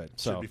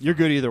 So you're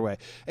good either way.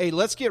 Hey,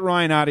 let's get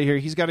Ryan out of here.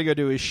 He's got to go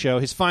do his show,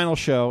 his final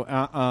show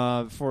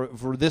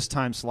for this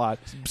time slot.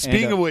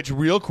 Speaking of which,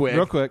 real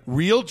quick,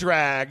 real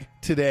drag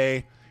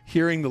today.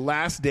 Hearing the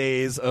last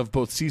days of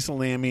both Cecil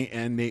Lammy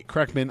and Nate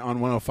Kreckman on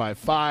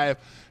 105.5.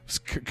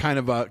 Kind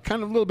of a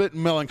little bit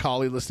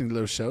melancholy listening to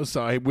those shows.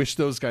 So I wish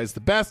those guys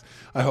the best.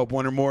 I hope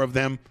one or more of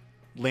them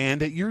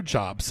land at your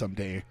job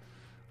someday.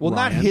 Well,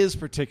 Ryan. not his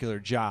particular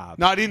job.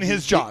 Not in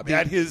his job.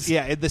 At his the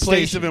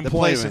place station, of employment. The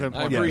place of I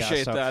employment.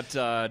 appreciate Yeah,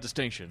 that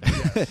distinction.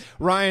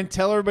 Ryan,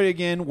 tell everybody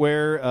again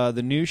where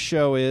the new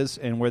show is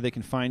and where they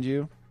can find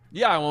you.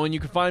 Yeah, well, and you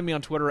can find me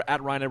on Twitter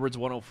at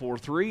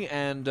RyanEdwards1043,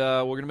 and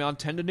we're going to be on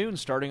 10 to noon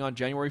starting on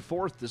January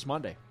 4th this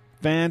Monday.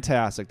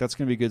 Fantastic. That's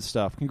going to be good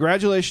stuff.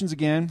 Congratulations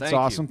again. It's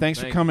awesome. You. Thanks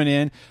for coming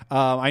in.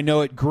 I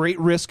know at great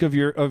risk of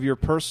your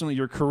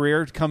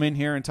career to come in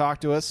here and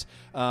talk to us.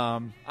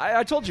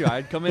 I told you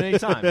I'd come in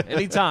anytime.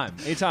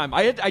 anytime.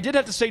 I did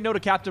have to say no to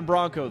Captain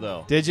Bronco,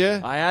 though. Did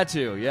you? I had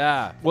to,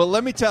 yeah. Well,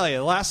 let me tell you,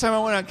 the last time I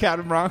went on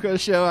Captain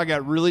Bronco's show, I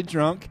got really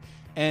drunk.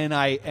 And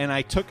I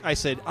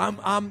said,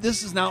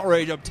 this is an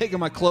outrage. I'm taking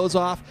my clothes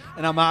off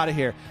and I'm out of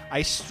here.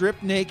 I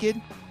stripped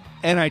naked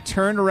and I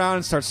turned around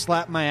and started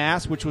slapping my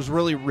ass, which was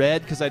really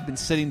red because I'd been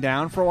sitting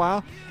down for a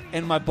while,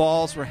 and my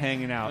balls were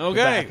hanging out the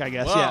back, I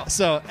guess. Wow.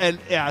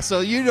 Yeah. So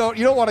you don't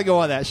want to go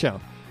on that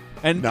show.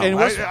 And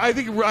I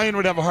think Ryan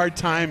would have a hard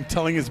time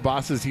telling his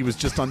bosses he was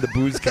just on the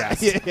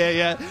Boozecast.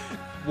 yeah.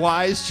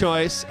 Wise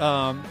choice.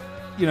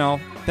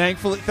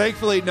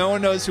 Thankfully, no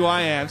one knows who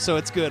I am, so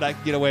it's good. I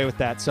can get away with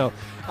that. So,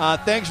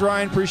 thanks,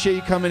 Ryan. Appreciate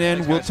you coming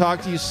in. We'll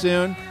talk to you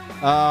soon.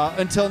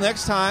 Until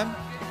next time,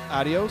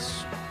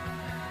 Adios.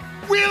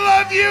 We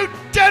love you,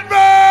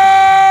 Denver!